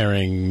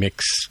pairing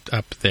mix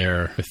up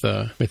there with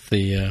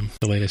the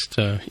latest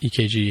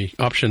EKG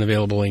option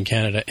available in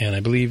Canada, and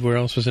I believe where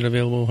else was it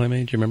available,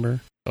 Jaime? Do you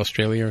remember?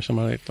 Australia or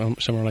somewhere like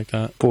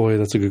that? Boy,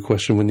 that's a good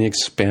question. When they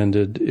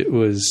expanded, it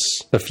was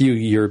a few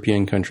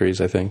European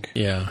countries, I think.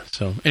 Yeah.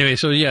 So anyway,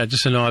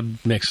 just an odd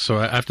mix. So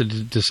I have to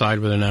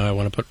decide whether now I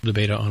want to put the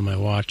beta on my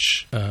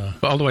watch.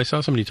 Although I saw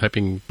somebody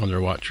typing on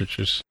their watch, which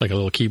was like a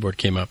little keyboard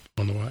came up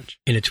on the watch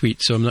in a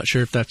tweet. So I'm not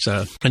sure if that's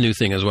a new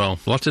thing as well.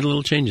 Lots of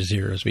little changes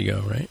here as we go,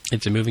 right?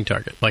 It's a moving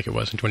target, like it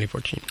was in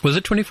 2014. Was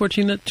it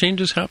 2014 that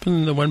changes happened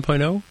in the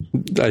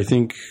 1.0? I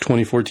think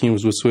 2014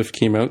 was when Swift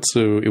came out,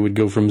 so it would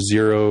go from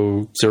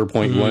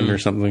 0.1 or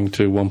something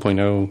to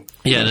 1.0.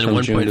 Yeah, and then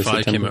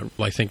 1.5 came out,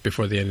 I think,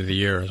 before the end of the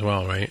year as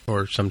well, right?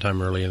 Or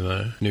sometime early in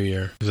the new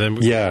year.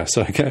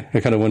 So I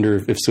kind of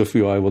wonder if Swift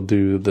UI will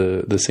do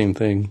the same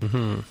thing.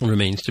 Mm-hmm.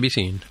 Remains to be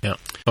seen. Yeah.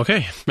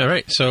 Okay. All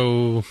right.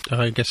 So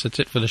I guess that's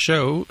it for the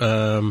show.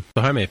 So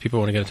Jaime, if people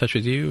want to get in touch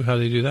with you, how do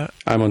they do that?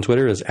 I'm on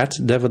Twitter as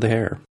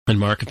 @DevWithTheHair. And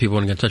Mark, if people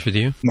want to get in touch with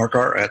you? Mark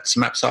R at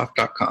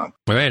smapsoft.com.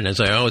 All right. And as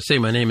I always say,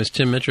 my name is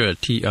Tim Mitra,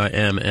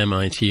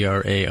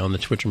 TIMMITRA on the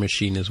Twitter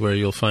machine is where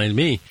you'll find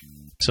me.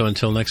 So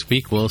until next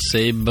week, we'll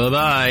say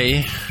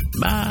bye-bye.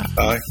 Bye.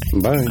 Bye.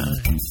 Bye.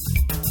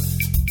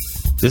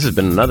 This has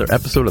been another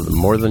episode of the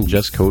More Than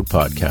Just Code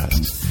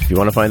podcast. If you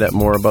want to find out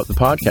more about the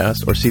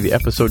podcast or see the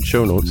episode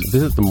show notes,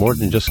 visit the More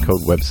Than Just Code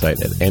website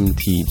at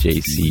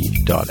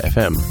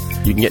mtjc.fm.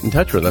 You can get in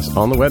touch with us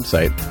on the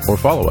website or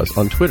follow us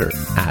on Twitter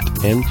at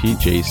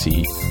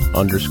mtjc_podcast.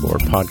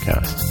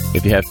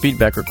 If you have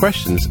feedback or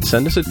questions,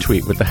 send us a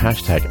tweet with the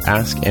hashtag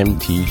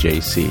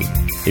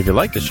AskMTJC. If you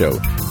like the show,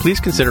 please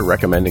consider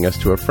recommending us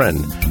to a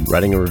friend,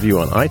 writing a review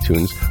on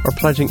iTunes, or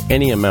pledging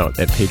any amount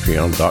at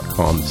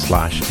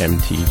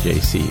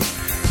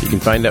patreon.com/mtjc. You can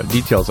find out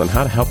details on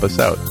how to help us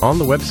out on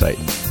the website,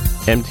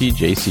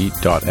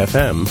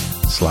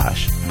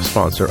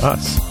 mtjc.fm/sponsor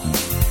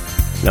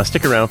us. Now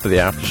stick around for the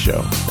after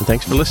show, and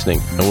thanks for listening,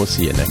 and we'll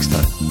see you next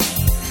time.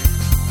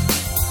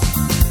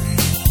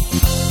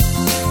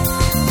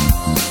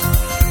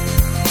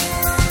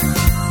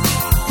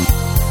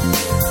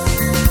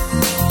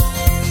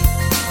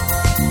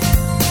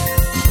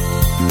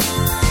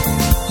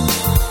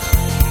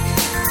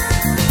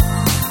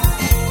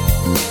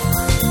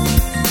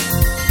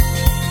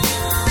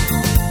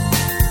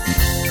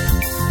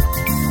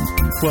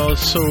 Well,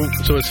 so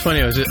it's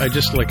funny. I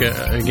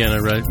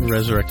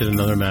resurrected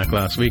another Mac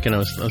last week, and I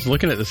was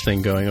looking at this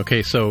thing, going,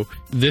 okay, so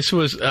this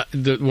was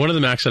one of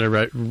the Macs that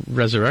I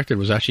resurrected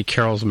was actually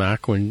Carol's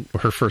Mac,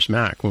 her first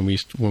Mac when we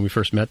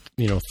first met,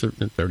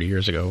 30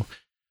 years ago.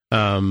 We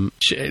had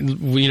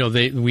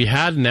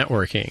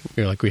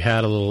networking, we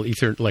had a little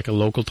Ether, like a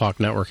local talk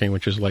networking,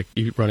 which was like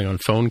running on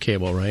phone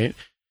cable, right?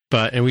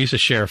 And we used to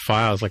share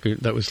files,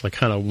 that was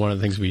kind of one of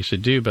the things we used to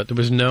do, but there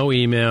was no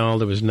email,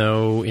 there was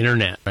no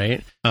internet,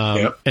 right?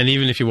 Yep. And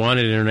even if you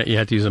wanted internet, you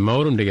had to use a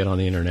modem to get on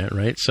the internet,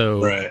 right?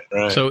 So, right.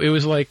 So it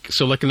was like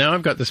now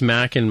I've got this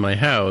Mac in my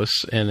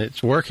house and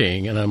it's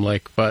working, and I'm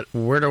like, but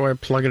where do I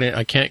plug it in?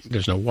 I can't.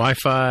 There's no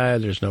Wi-Fi.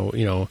 There's no,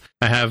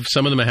 I have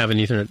some of them. I have an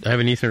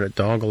Ethernet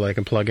dongle I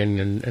can plug in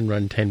and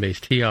run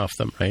 10BASE-T off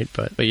them, right?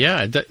 But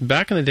yeah,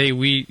 back in the day,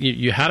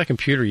 you had a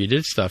computer, you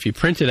did stuff, you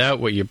printed out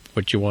what you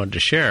wanted to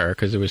share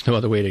because there was no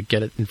other way to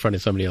get it in front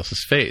of somebody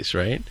else's face,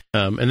 right?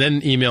 And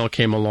then email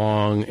came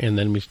along, and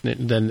then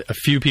a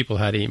few people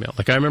had email.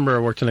 Like I remember I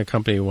worked in a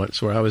company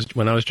once where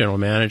when I was general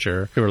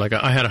manager, they were like,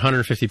 I had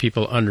 150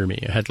 people under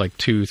me. I had like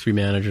 2-3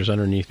 managers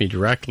underneath me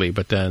directly,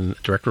 but then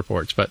direct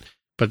reports. But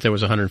there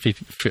was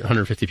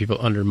 150 people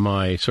under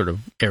my sort of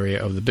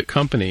area of the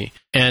company,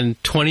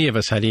 and 20 of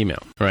us had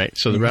email, right?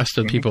 So the rest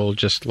of the people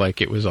just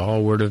it was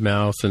all word of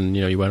mouth, and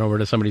you went over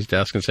to somebody's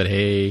desk and said,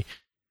 hey,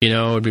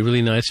 it'd be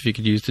really nice if you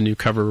could use the new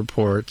cover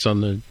reports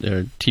on the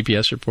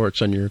TPS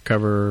reports on your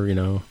cover,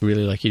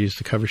 really like you use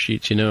the cover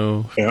sheets,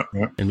 Yeah.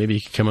 And maybe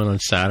you could come on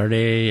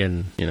Saturday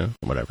and,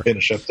 whatever.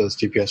 Finish up those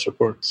TPS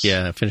reports.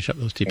 Yeah, finish up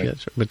those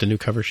TPS with the new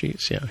cover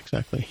sheets. Yeah,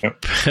 exactly.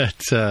 Yep.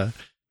 But,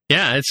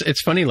 yeah,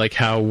 it's funny,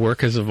 how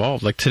work has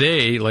evolved.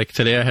 Today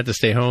I had to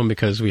stay home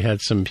because we had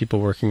some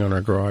people working on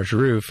our garage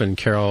roof, and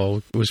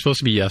Carol, it was supposed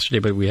to be yesterday,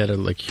 but we had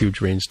a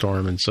huge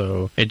rainstorm, and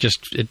so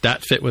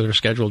that fit with her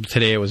schedule.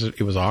 Today it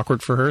was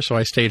awkward for her, so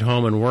I stayed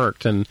home and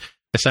worked, and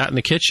I sat in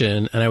the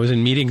kitchen, and I was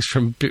in meetings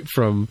from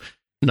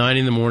 9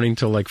 in the morning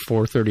till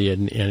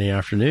 4:30 in the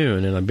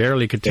afternoon, and I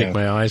barely could take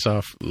my eyes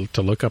off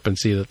to look up and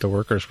see that the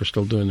workers were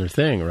still doing their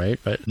thing, right?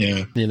 But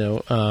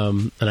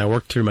and I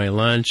worked through my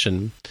lunch,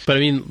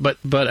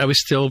 but I was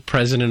still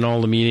present in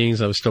all the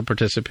meetings. I was still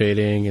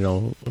participating,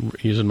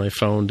 using my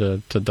phone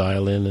to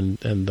dial in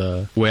and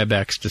the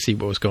WebEx to see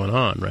what was going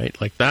on, right?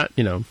 Like that,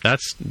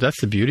 that's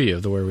the beauty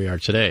of where we are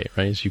today,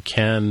 right? Is you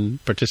can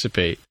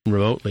participate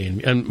remotely,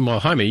 and well,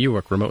 Jaime, you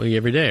work remotely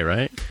every day,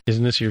 right?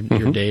 Isn't this your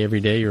day every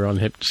day? You're on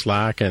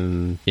Slack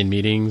and in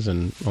meetings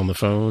and on the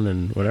phone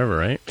and whatever,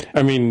 right?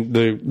 I mean,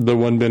 the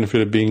one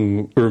benefit of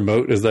being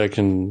remote is that I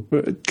can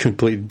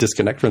completely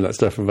disconnect from that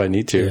stuff if I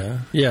need to.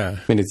 Yeah.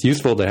 I mean, it's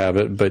useful to have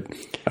it, but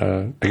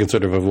I can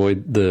sort of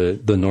avoid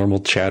the normal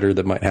chatter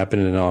that might happen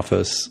in an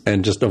office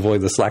and just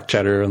avoid the Slack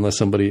chatter unless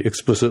somebody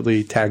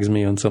explicitly tags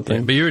me on something.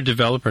 Yeah, but you're a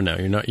developer now.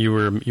 You're not. You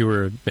were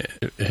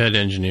a head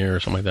engineer or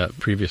something like that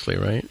previously,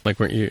 right?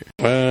 Weren't you?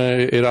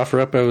 At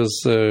OfferUp, I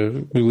was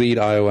lead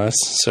iOS,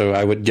 so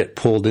I would get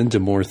pulled into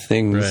more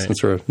things and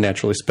sort of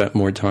naturally spent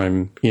more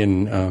time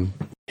in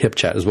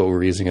HipChat is what we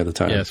were using at the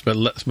time. Yes, but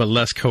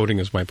less coding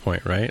is my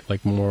point, right?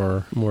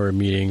 More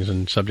meetings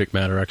and subject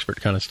matter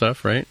expert kind of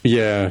stuff, right?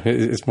 Yeah,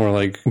 it's more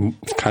like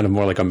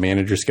a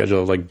manager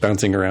schedule,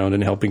 bouncing around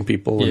and helping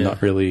people and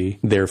not really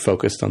there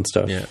focused on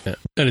stuff. Yeah.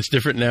 And it's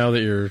different now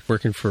that you're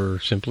working for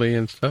Simply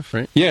and stuff,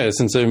 right? Yeah,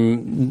 since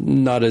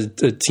I'm not a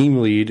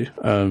team lead,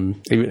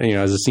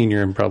 as a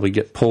senior, I'm probably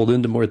get pulled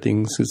into more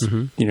things.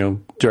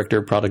 Director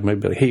of product might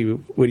be like, hey,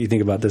 what do you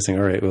think about this thing?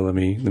 All right, well, let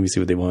me see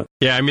what they want.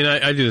 Yeah, I mean,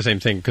 I do the same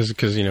thing because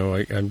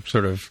I'm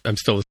still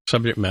a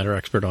subject matter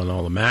expert on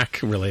all the Mac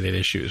related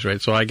issues, right?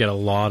 So I feel a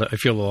lot of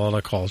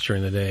calls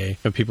during the day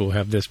of people who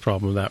have this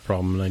problem, that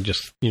problem, and I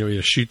just,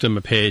 either shoot them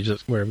a page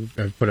where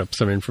I put up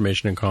some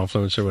information in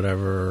Confluence or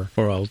whatever,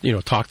 or I'll,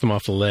 talk them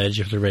off the ledge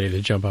if they're ready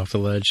to jump off the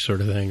ledge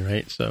sort of thing,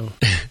 right? So,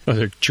 or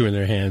they're chewing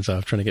their hands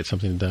off trying to get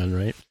something done,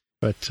 right?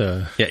 But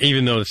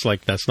even though it's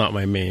that's not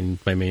my main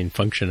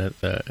function at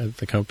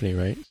the company,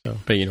 right? So,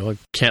 but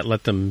can't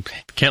leave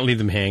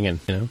them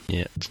hanging,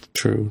 Yeah,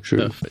 true.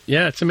 But,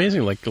 yeah, it's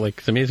amazing.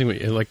 It's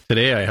amazing.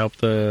 Today, I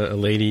helped a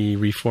lady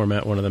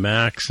reformat one of the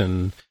Macs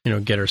and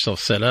get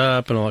herself set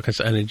up and all that kind of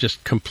stuff, and it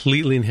just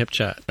completely in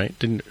HipChat, right?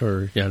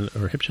 Or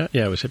HipChat?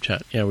 Yeah, it was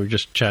HipChat. Yeah, we were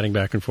just chatting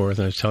back and forth,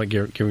 and I was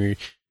giving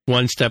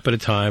one step at a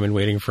time and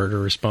waiting for her to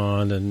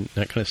respond and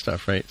that kind of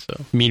stuff, right?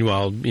 So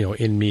meanwhile,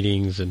 in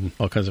meetings and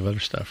all kinds of other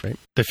stuff, right?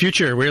 The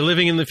future. We're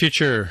living in the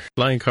future.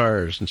 Flying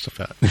cars and stuff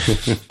like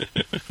that.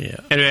 Yeah.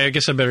 Anyway, I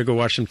guess I better go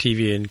watch some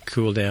TV and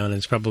cool down.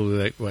 It's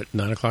probably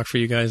 9 o'clock for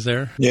you guys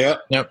there? Yeah.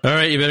 Yep. All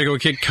right, you better go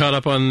get caught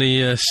up on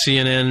the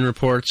CNN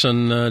reports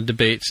on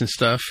debates and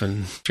stuff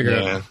and figure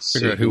out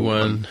who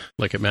won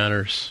like it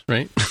matters,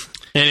 right?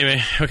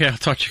 Anyway, okay, I'll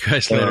talk to you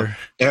guys later.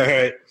 All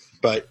right.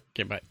 Bye.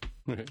 Okay, bye.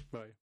 Bye.